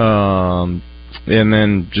 And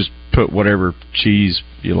then just put whatever cheese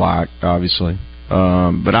you like, obviously.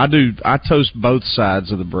 But I toast both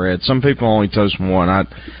sides of the bread. Some people only toast one. I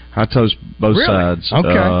toast both sides.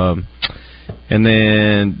 Okay. And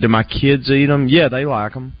then, do my kids eat them? Yeah, they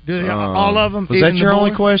like them. Do they, all of them? Was that your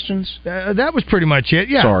only questions? That was pretty much it.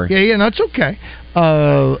 Yeah. Sorry. Yeah. No, it's okay.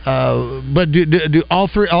 But do all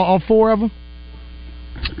three, all four of them?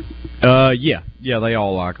 Yeah, they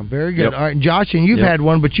all like them. Very good. Yep. All right, Josh, and you've had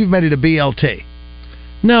one, but you've made it a BLT.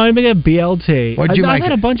 No, I made a BLT. What'd you make? I've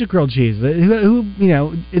had a bunch of grilled cheese. Who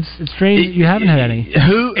it's strange that you haven't had any.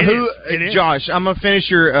 Josh, I'm gonna finish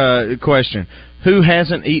your question. Who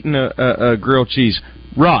hasn't eaten a grilled cheese?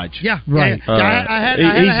 Raj. Yeah, right. I had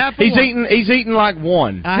a half of one. He's eaten like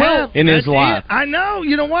one in his life. I know.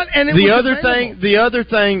 You know what? And the other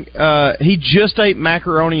thing, he just ate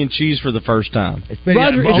macaroni and cheese for the first time.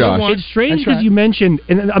 Roger, it's strange because you mentioned,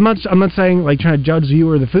 and I'm not saying like trying to judge you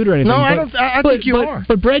or the food or anything. No, I don't. I think you are.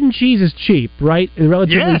 But bread and cheese is cheap, right? And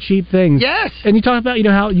relatively cheap things. Yes. And you talk about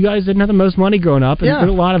how you guys didn't have the most money growing up, and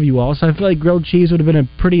a lot of you all. So I feel like grilled cheese would have been a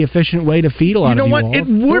pretty efficient way to feed a lot of you all. You know what? It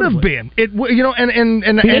would have been.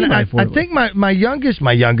 And I think my youngest,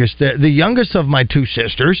 the youngest of my two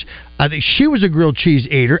sisters, I think she was a grilled cheese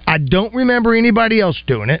eater. I don't remember anybody else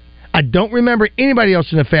doing it. I don't remember anybody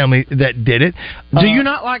else in the family that did it. Do you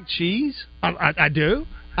not like cheese? I do.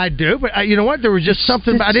 But you know what? There was just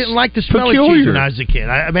something. I didn't like the smell of cheese when I was a kid.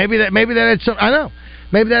 Maybe that had something. I know.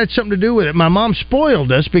 Maybe that had something to do with it. My mom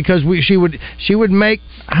spoiled us because she would make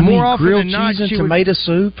more often grilled than not. Cheese and tomato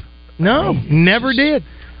soup. No, never did.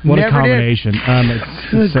 What never a combination!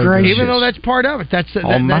 It's so great. Even though that's part of it, that's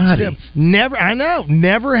never. I know,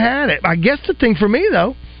 never had it. I guess the thing for me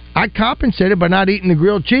though, I compensated by not eating the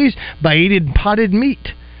grilled cheese by eating potted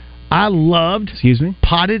meat. I loved. Excuse me.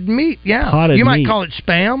 Potted meat. Yeah, potted you might meat. call it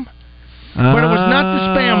spam. But it was not the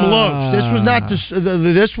Spam loaves. This was not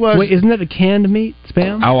this was. Wait, isn't that the canned meat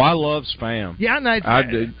Spam? Oh, I love Spam. Yeah, I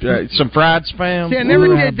did some fried Spam. See, I never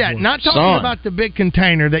did that. Not talking about the big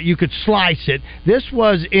container that you could slice it. This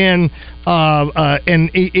was in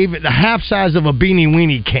even the half size of a Beanie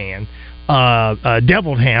Weenie can.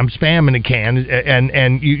 deviled ham, spam in a can,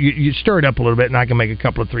 and you stir it up a little bit, and I can make a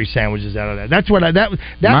couple of 3 sandwiches out of that. That's what that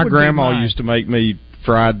my would grandma used to make me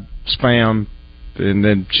fried spam and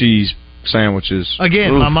then cheese sandwiches.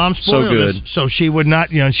 Again, my mom spoiled so good. us, so she would not,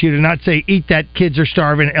 she did not say, eat that, kids are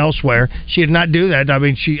starving elsewhere. She did not do that. I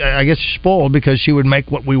mean, I guess spoiled, because she would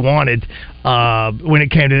make what we wanted when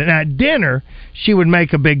it came to that. Now, at dinner, she would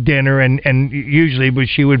make a big dinner, and usually, but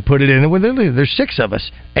she would put it in. Well, there's 6 of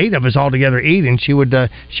us, 8 of us all together eating. She would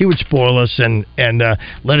spoil us and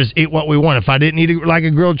let us eat what we want. If I didn't eat like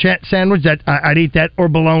a grilled sandwich, I'd eat that or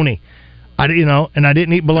bologna. And I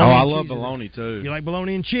didn't eat bologna. Oh, I love bologna too. You like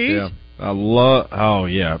bologna and cheese? Yeah. I love. Oh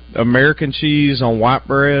yeah, American cheese on white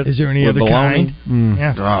bread. Is there any other bologna? kind?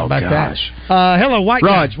 Yeah. Oh about gosh. That. Hello, white guy.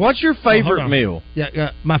 Raj, what's your favorite meal?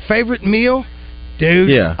 Yeah, my favorite meal,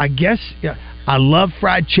 dude. Yeah. I guess. Yeah, I love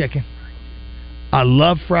fried chicken.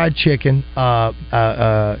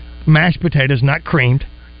 Mashed potatoes, not creamed.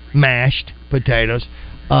 Mashed potatoes.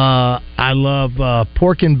 I love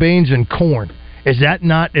pork and beans and corn. Is that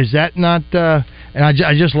not? And I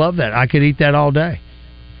just love that. I could eat that all day.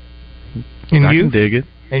 And I you? can dig it.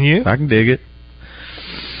 And you? I can dig it.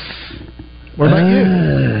 What about you?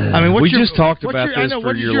 I mean, we just talked about this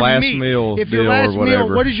for your last meal deal or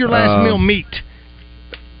whatever. What is your last meal meat?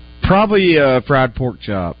 Probably fried pork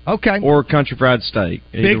chop. Okay. Or country fried steak.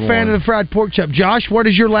 Big fan of the fried pork chop. Josh, what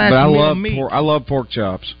is your last meal meat? I love pork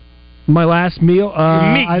chops. My last meal?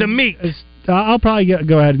 The meat. I'll probably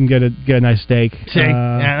go ahead and get a nice steak. See,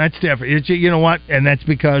 yeah, that's different. You know what? And that's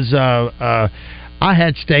because I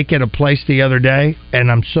had steak at a place the other day,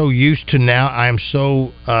 and I'm so used to now. I am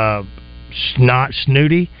so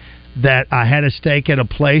snooty that I had a steak at a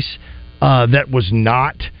place that was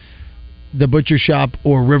not the butcher shop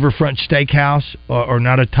or Riverfront Steakhouse or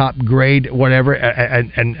not a top grade whatever.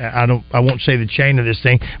 And I won't say the chain of this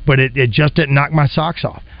thing, but it just didn't knock my socks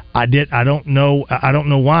off. I don't know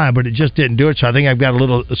why, but it just didn't do it. So I think I've got a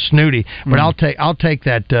little snooty. But I'll take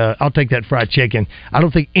that fried chicken. I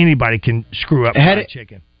don't think anybody can screw up fried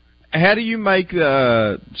chicken. How do you make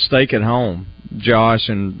steak at home, Josh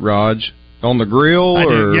and Raj? On the grill,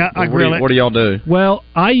 I grill it. What do y'all do? Well,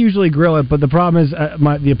 I usually grill it, but the problem is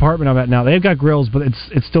the apartment I'm at now, they've got grills, but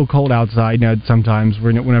it's still cold outside. Sometimes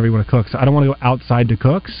whenever you want to cook, so I don't want to go outside to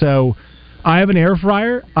cook. So I have an air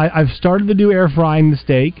fryer. I've started to do air frying the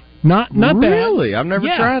steak. Not bad. Really? I've never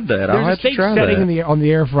tried that. I'll have to try that. There's a steak setting on the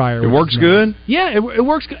air fryer. It works good? Yeah, it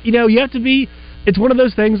works good. You have to be... It's one of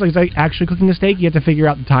those things, like actually cooking a steak, you have to figure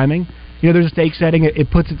out the timing. There's a steak setting. It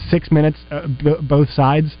puts it 6 minutes, both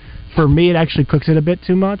sides. For me, it actually cooks it a bit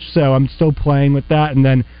too much, so I'm still playing with that. And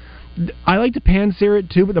then I like to pan-sear it,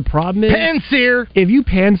 too, but the problem is... Pan-sear? If you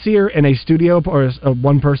pan-sear in a studio or a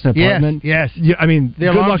one-person apartment... Yes. I mean, the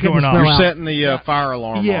good luck alarm's going off. You're setting the fire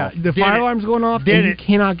alarm off. Yeah, the fire alarm's going off, and you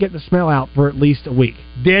cannot get the smell out for at least a week.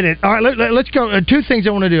 Did it. All right, let's go. 2 things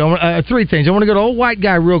I want to do. 3 things. I want to go to Old White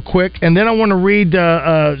Guy real quick, and then I want to read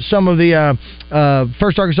some of the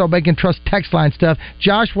First Arkansas Bacon Trust text line stuff.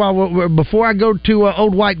 Josh, before I go to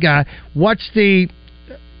Old White Guy, what's the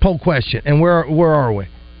poll question, and where are we?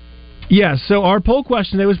 Yeah, so our poll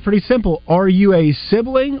question today was pretty simple. Are you a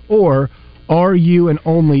sibling or are you an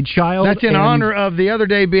only child? That's in honor of the other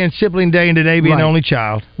day being sibling day and today being only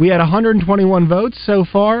child. We had 121 votes so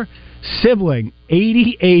far. Sibling,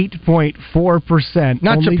 88.4%.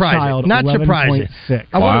 Not only surprising. Child, Not surprising.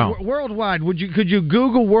 11.6. Wow. Worldwide, could you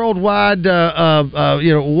Google worldwide?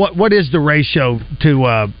 What is the ratio to?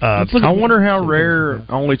 I wonder how rare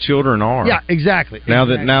only children are. Yeah, exactly. Now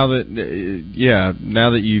that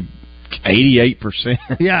you 88%.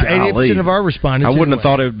 Yeah, 88% of our respondents. I wouldn't have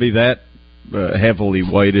thought it would be that heavily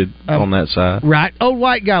weighted on that side. Right. Old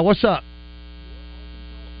White Guy, what's up?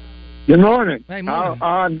 Good morning. Hey, morning.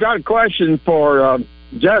 I've got a question for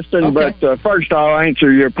Justin, Okay. but first I'll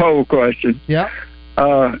answer your poll question. Yeah.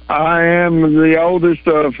 I am the oldest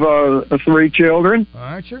of 3 children. All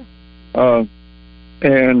right, sure.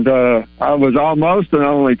 And I was almost an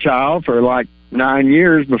only child for like 9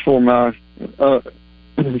 years before my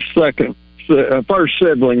first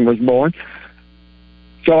sibling was born.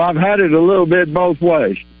 So I've had it a little bit both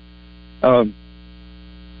ways. There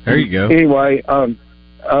you go. Anyway,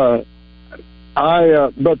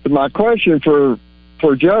 but my question for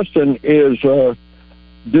Justin is,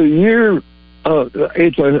 do you?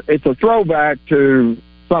 It's a throwback to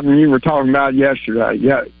something you were talking about yesterday.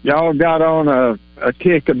 Y'all got on a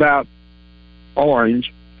kick about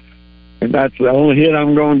orange, and that's the only hit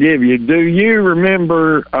I'm going to give you. Do you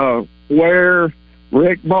remember where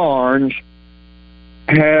Rick Barnes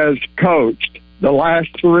has coached the last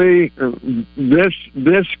 3, this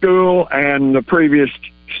school and the previous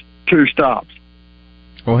 2 stops.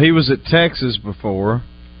 Well, he was at Texas before.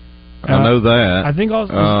 I know that. I think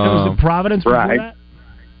also it was at Providence before right. that.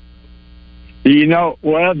 Do you know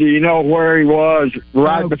where he was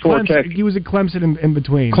before Clemson. Texas? He was at Clemson in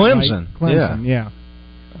between. Clemson. Right? Clemson, yeah.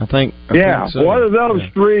 I think so. What do those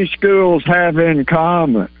 3 schools have in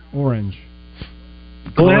common? Orange.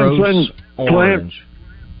 Clemson. Orange.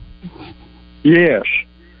 Yes.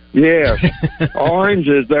 Orange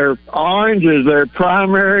is their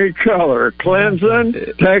primary color.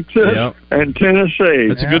 Clemson, Texas, and Tennessee.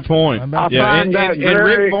 That's a good point. I find that and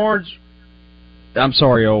very... Rick Barnes. I'm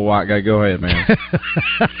sorry, old white guy. Go ahead, man.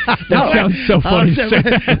 That sounds so funny. I'm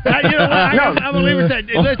gonna leave it at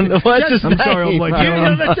that. I'm sorry, old white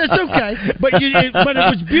guy. That's okay. But it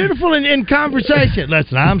was beautiful in conversation.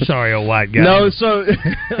 Listen, I'm sorry, old white guy. No, so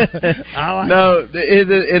no.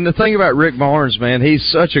 And the thing about Rick Barnes, man, he's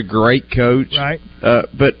such a great coach. Right.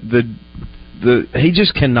 But he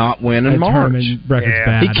just cannot win in March. Record's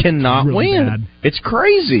bad. He cannot win. Bad. It's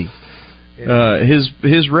crazy.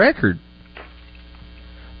 His record.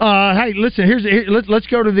 Hey, listen. Let's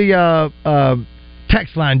go to the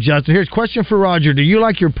text line, Justin. Here's a question for Roger. Do you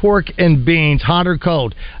like your pork and beans hot or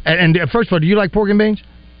cold? And first of all, do you like pork and beans?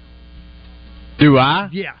 Do I?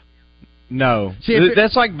 Yeah. No. See,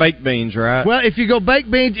 that's like baked beans, right? Well, if you go baked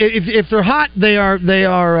beans, if they're hot, they are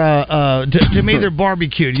to me they're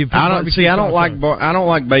barbecued. I don't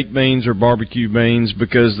like baked beans or barbecue beans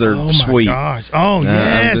because they're sweet. Oh my gosh! Oh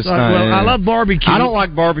yes. I love barbecue. I don't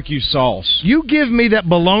like barbecue sauce. You give me that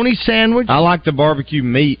bologna sandwich. I like the barbecue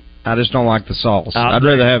meat. I just don't like the sauce. I'd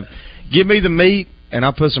rather give me the meat and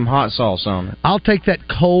I'll put some hot sauce on it. I'll take that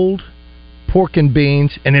cold pork and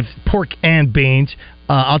beans, and if pork and beans.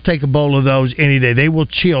 I'll take a bowl of those any day. They will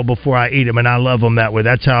chill before I eat them, and I love them that way.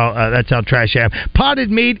 That's how trash I am.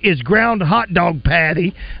 Potted meat is ground hot dog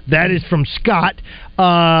patty. That is from Scott.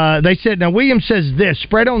 They said, now William says this,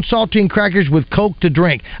 spread on saltine crackers with Coke to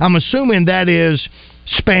drink. I'm assuming that is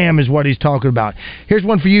Spam is what he's talking about. Here's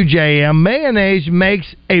one for you, JM. Mayonnaise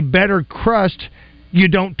makes a better crust. You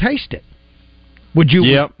don't taste it. Would you?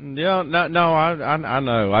 Yep. Yeah. No. I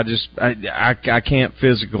know. I can't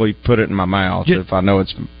physically put it in my mouth if I know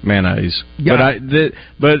it's mayonnaise. Yeah.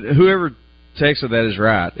 But whoever texted that is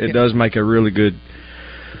right. It does make a really good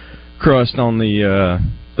crust on the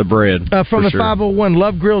bread. From the 501,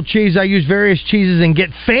 love grilled cheese. I use various cheeses and get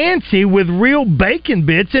fancy with real bacon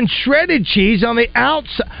bits and shredded cheese on the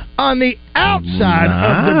outside. Of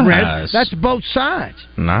the bread. That's both sides.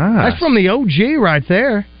 Nice. That's from the OG right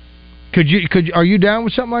there. Are you down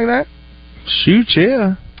with something like that? Shoot,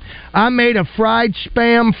 yeah. I made a fried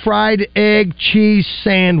Spam, fried egg, cheese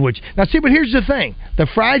sandwich. Now, see, but here's the thing. The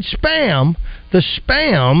fried Spam,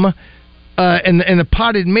 and the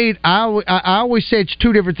potted meat, I always say it's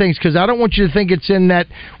 2 different things because I don't want you to think it's in that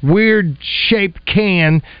weird shaped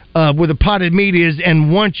can where the potted meat is,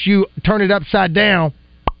 and once you turn it upside down,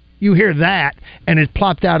 you hear that, and it's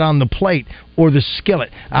plopped out on the plate or the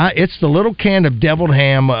skillet. It's the little can of deviled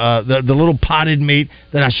ham, the little potted meat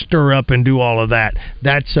that I stir up and do all of that.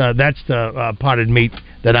 That's the potted meat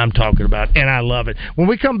that I'm talking about, and I love it. When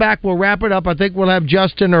we come back, we'll wrap it up. I think we'll have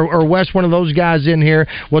Justin or Wes, one of those guys, in here.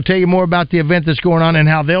 We'll tell you more about the event that's going on and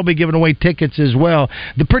how they'll be giving away tickets as well.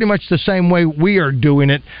 Pretty much the same way we are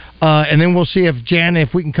doing it. And then we'll see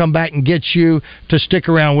if we can come back and get you to stick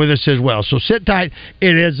around with us as well. So sit tight.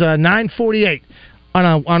 It is 9:48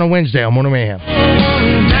 on a Wednesday on Morning Mayhem.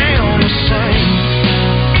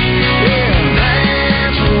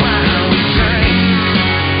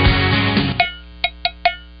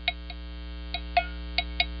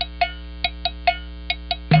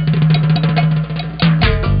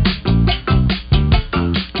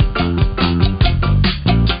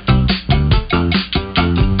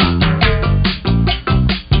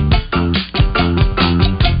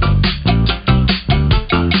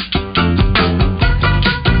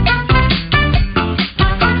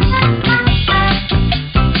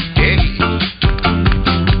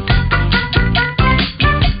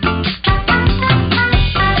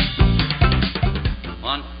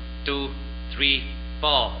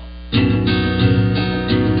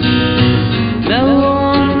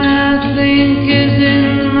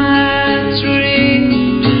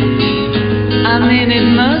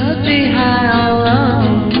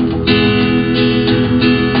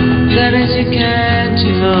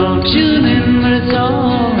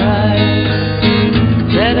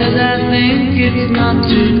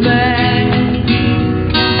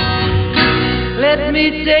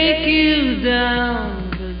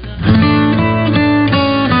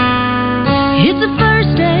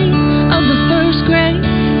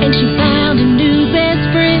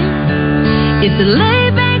 It's a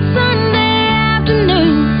laid-back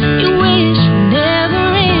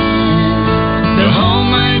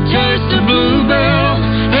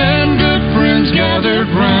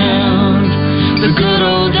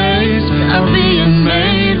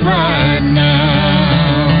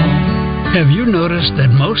Have you noticed that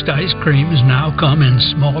most ice creams now come in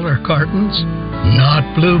smaller cartons? Not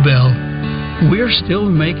Bluebell. We're still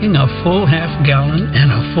making a full half-gallon and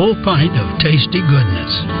a full pint of tasty goodness.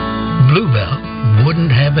 Bluebell wouldn't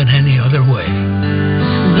have it any other way.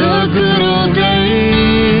 The good old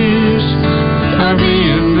days are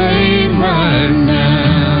being made right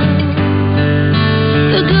now.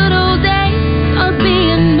 The good old days are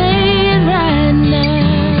being made right now.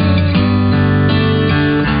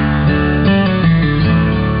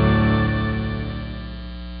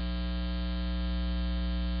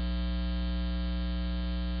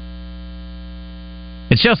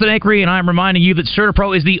 It's Justin Akery, and I'm reminding you that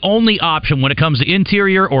CertaPro is the only option when it comes to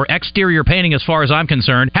interior or exterior painting as far as I'm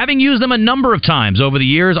concerned. Having used them a number of times over the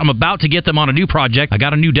years, I'm about to get them on a new project. I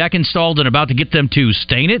got a new deck installed and about to get them to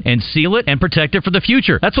stain it and seal it and protect it for the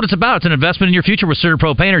future. That's what it's about. It's an investment in your future with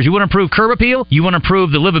CertaPro painters. You want to improve curb appeal, you want to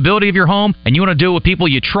improve the livability of your home, and you want to do it with people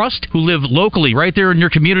you trust who live locally right there in your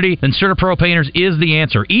community, then CertaPro Painters is the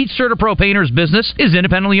answer. Each CertaPro Painters business is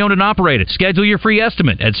independently owned and operated. Schedule your free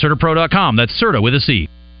estimate at CertaPro.com. That's Certa with a C.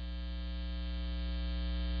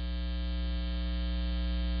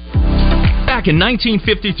 Back in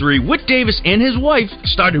 1953, Whit Davis and his wife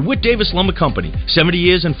started Whit Davis Lumber Company. 70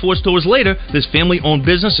 years and 4 stores later, this family-owned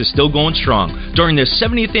business is still going strong. During their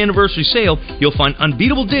 70th anniversary sale, you'll find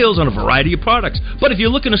unbeatable deals on a variety of products. But if you're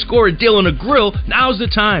looking to score a deal on a grill, now's the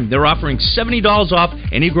time. They're offering $70 off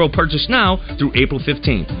any grill purchase now through April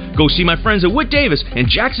 15th. Go see my friends at Whit Davis in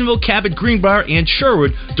Jacksonville, Cabot, Greenbrier, and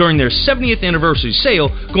Sherwood during their 70th anniversary sale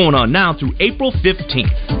going on now through April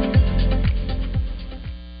 15th.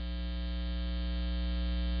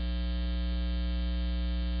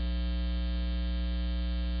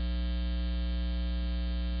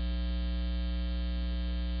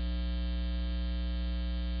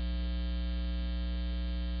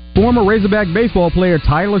 Former Razorback baseball player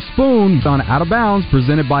Tyler Spoon on Out of Bounds,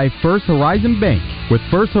 presented by First Horizon Bank. With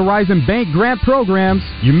First Horizon Bank grant programs,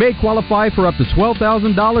 you may qualify for up to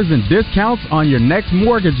 $12,000 in discounts on your next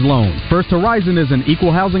mortgage loan. First Horizon is an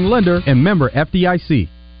equal housing lender and member FDIC.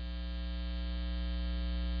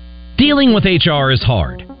 Dealing with HR is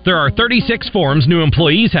hard. There are 36 forms new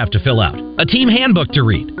employees have to fill out, a team handbook to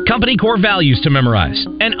read, company core values to memorize,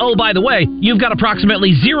 and oh, by the way, you've got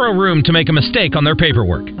approximately 0 room to make a mistake on their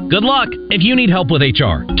paperwork. Good luck. If you need help with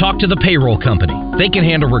HR, talk to the payroll company. They can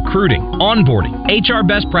handle recruiting, onboarding, HR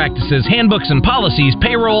best practices, handbooks and policies,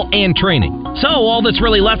 payroll, and training. So all that's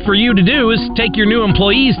really left for you to do is take your new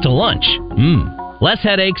employees to lunch. Less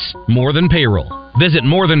headaches, more than payroll. Visit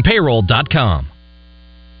morethanpayroll.com.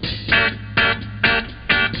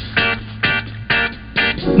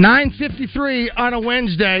 9:53 on a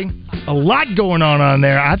Wednesday. A lot going on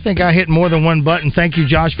there. I think I hit more than one button. Thank you,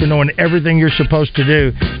 Josh, for knowing everything you're supposed to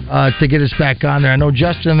do to get us back on there. I know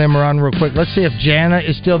Justin and them are on real quick. Let's see if Jana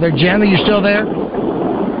is still there. Jana, you still there?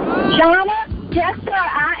 Jana? Yes, sir.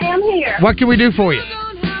 I am here. What can we do for you?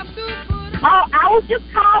 I was just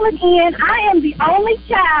calling in. I am the only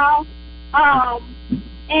child,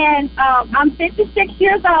 and I'm 56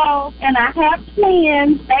 years old, and I have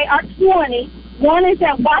twins. They are 20. One is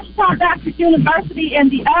at Washington Baptist University, and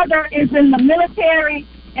the other is in the military,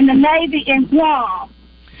 in the Navy in Guam.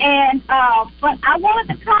 And but I wanted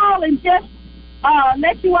to call and just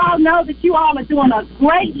let you all know that you all are doing a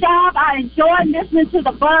great job. I enjoy listening to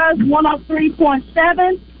the Buzz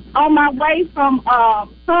 103.7 on my way from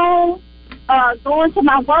home, going to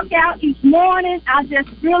my workout each morning. I just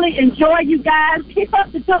really enjoy you guys. Keep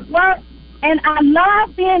up the good work, and I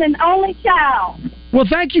love being an only child. Well,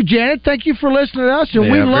 thank you, Janet. Thank you for listening to us, and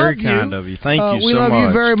we love very you. kind of you. Thank you so much. We love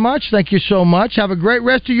you very much. Thank you so much. Have a great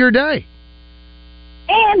rest of your day.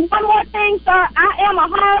 And one more thing, sir. I am a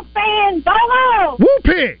Hog fan. Go home. Woo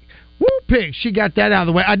pig! Woo pig! She got that out of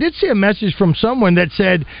the way. I did see a message from someone that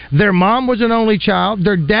said their mom was an only child,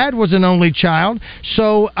 their dad was an only child,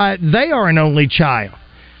 so they are an only child.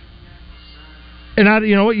 And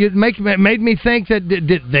it made me think that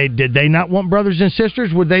did they not want brothers and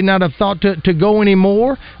sisters? Would they not have thought to go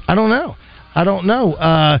anymore? I don't know.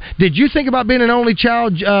 Did you think about being an only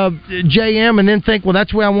child, JM, and then think, well,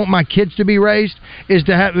 that's the way I want my kids to be raised? Is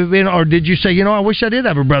to have, or did you say, I wish I did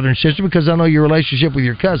have a brother and sister because I know your relationship with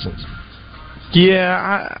your cousins?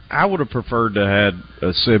 Yeah, I would have preferred to have had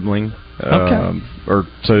a sibling, or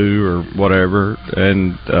two, or whatever.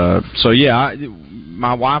 And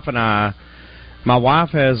my wife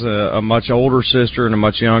has a much older sister and a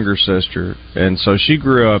much younger sister, and so she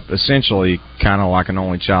grew up essentially kind of like an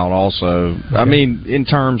only child also. Okay. I mean, in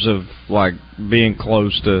terms of like being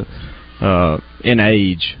close to in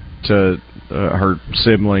age to her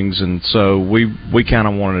siblings, and so we kind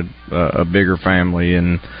of wanted a bigger family,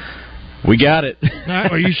 and We got it.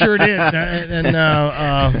 Well, you sure did.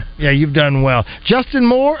 Yeah, you've done well. Justin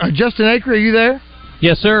Aker, are you there?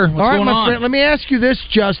 Yes, sir. What's going my on? friend, let me ask you this,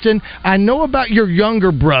 Justin. I know about your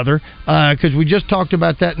younger brother because we just talked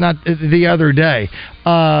about that not the other day.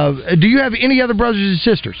 Do you have any other brothers and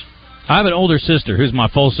sisters? I have an older sister who's my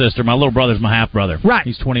full sister. My little brother's my half brother. Right.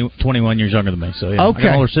 He's 21 years younger than me. So yeah. Okay. I got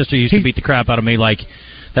an older sister who used to beat the crap out of me like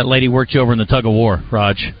that lady worked you over in the tug of war,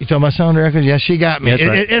 Raj. You talking about Sandra Eccles? Yes, she got me. That's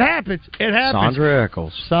right. It happens. It happens.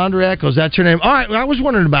 Sandra Eccles, that's her name. All right, well, I was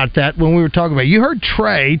wondering about that when we were talking about it. You heard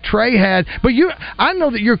Trey. Trey had, but I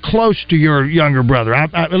know that you're close to your younger brother.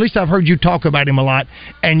 At least I've heard you talk about him a lot,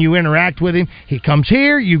 and you interact with him. He comes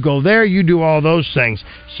here, you go there, you do all those things.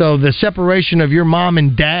 So the separation of your mom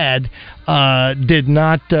and dad did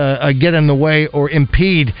not get in the way or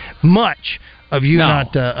impede much of you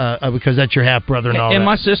not because that's your half brother and all that. And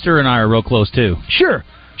my sister and I are real close too. Sure.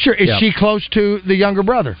 Is she close to the younger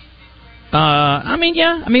brother? I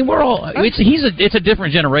mean, we're all. It's a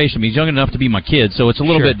different generation. He's young enough to be my kid, so it's a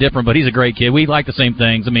little bit different. But he's a great kid. We like the same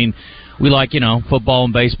things. I mean, we like football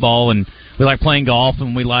and baseball, and we like playing golf,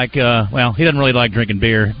 and we like. He doesn't really like drinking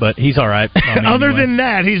beer, but he's all right. Other than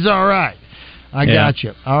that, he's all right. I got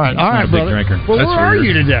you. All right, brother. Drinker. Well, where are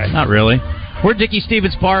you today? Not really. We're at Dickie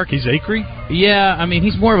Stevens Park. He's acre? Yeah, I mean,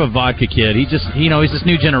 he's more of a vodka kid. He's this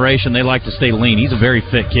new generation. They like to stay lean. He's a very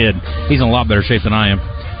fit kid. He's in a lot better shape than I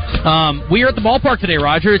am. We are at the ballpark today,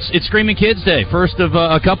 Roger. It's Screaming Kids Day, first of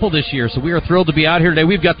a couple this year. So we are thrilled to be out here today.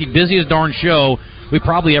 We've got the busiest darn show we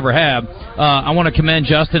probably ever have. I want to commend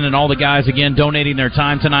Justin and all the guys, again, donating their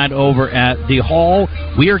time tonight over at the hall.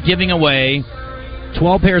 We are giving away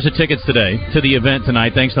 12 pairs of tickets today to the event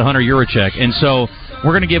tonight, thanks to Hunter Urachek. And so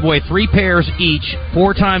we're going to give away 3 pairs each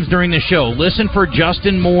 4 times during the show. Listen for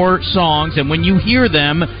Justin Moore songs, and when you hear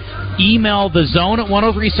them, email thezone at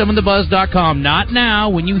 1037thebuzz.com. Not now.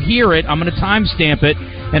 When you hear it, I'm going to timestamp it,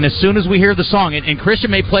 and as soon as we hear the song, and Christian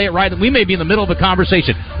may play it right, we may be in the middle of a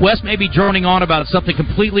conversation. Wes may be droning on about something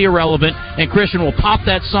completely irrelevant, and Christian will pop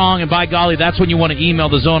that song, and by golly, that's when you want to email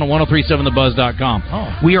thezone at 1037thebuzz.com.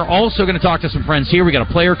 Oh. We are also going to talk to some friends here. We got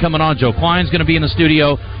a player coming on. Joe Klein's going to be in the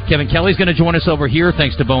studio. Kevin Kelly's going to join us over here,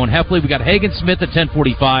 thanks to Bowen Heffley. We got Hagen Smith at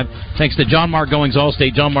 10:45, thanks to John Mark Goings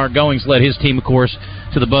Allstate. John Mark Goings led his team, of course,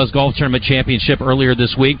 to the Buzz Golf Tournament Championship earlier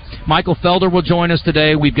this week. Michael Felder will join us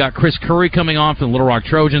today. We've got Chris Curry coming on from the Little Rock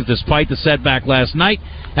Trojans, despite the setback last night.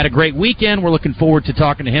 Had a great weekend. We're looking forward to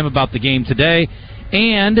talking to him about the game today.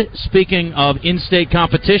 And speaking of in-state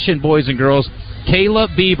competition, boys and girls, Kayla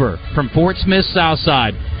Bieber from Fort Smith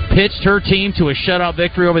Southside pitched her team to a shutout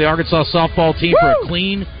victory over the Arkansas softball team for a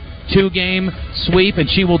clean 2-game sweep, and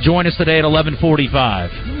she will join us today at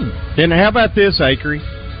 11:45. And how about this, Akery?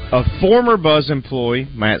 A former Buzz employee,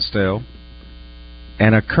 Matt Stell,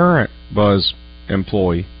 and a current Buzz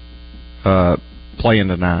employee playing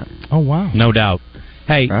tonight. Oh, wow. No doubt.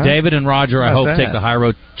 Hey, Right. David and Roger, I hope, take the high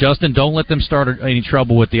road. Justin, don't let them start any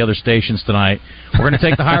trouble with the other stations tonight. We're going to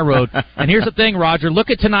take the high road. And here's the thing, Roger. Look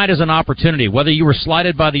at tonight as an opportunity. Whether you were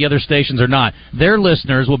slighted by the other stations or not, their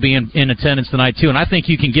listeners will be in attendance tonight, too. And I think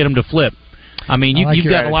you can get them to flip. I mean,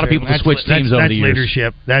 you've got a lot of people to switch teams over the years.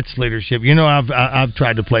 Leadership. That's leadership. You know, I've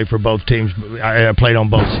tried to play for both teams. I played on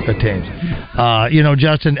both teams.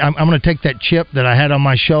 Justin, I'm going to take that chip that I had on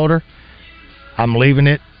my shoulder. I'm leaving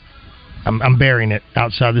it. I'm burying it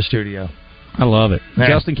outside the studio. I love it. Yeah.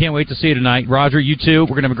 Justin, can't wait to see you tonight. Roger, you too. We're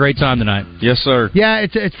going to have a great time tonight. Yes, sir. Yeah,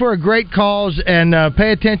 it's for a great cause, and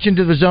pay attention to the zone.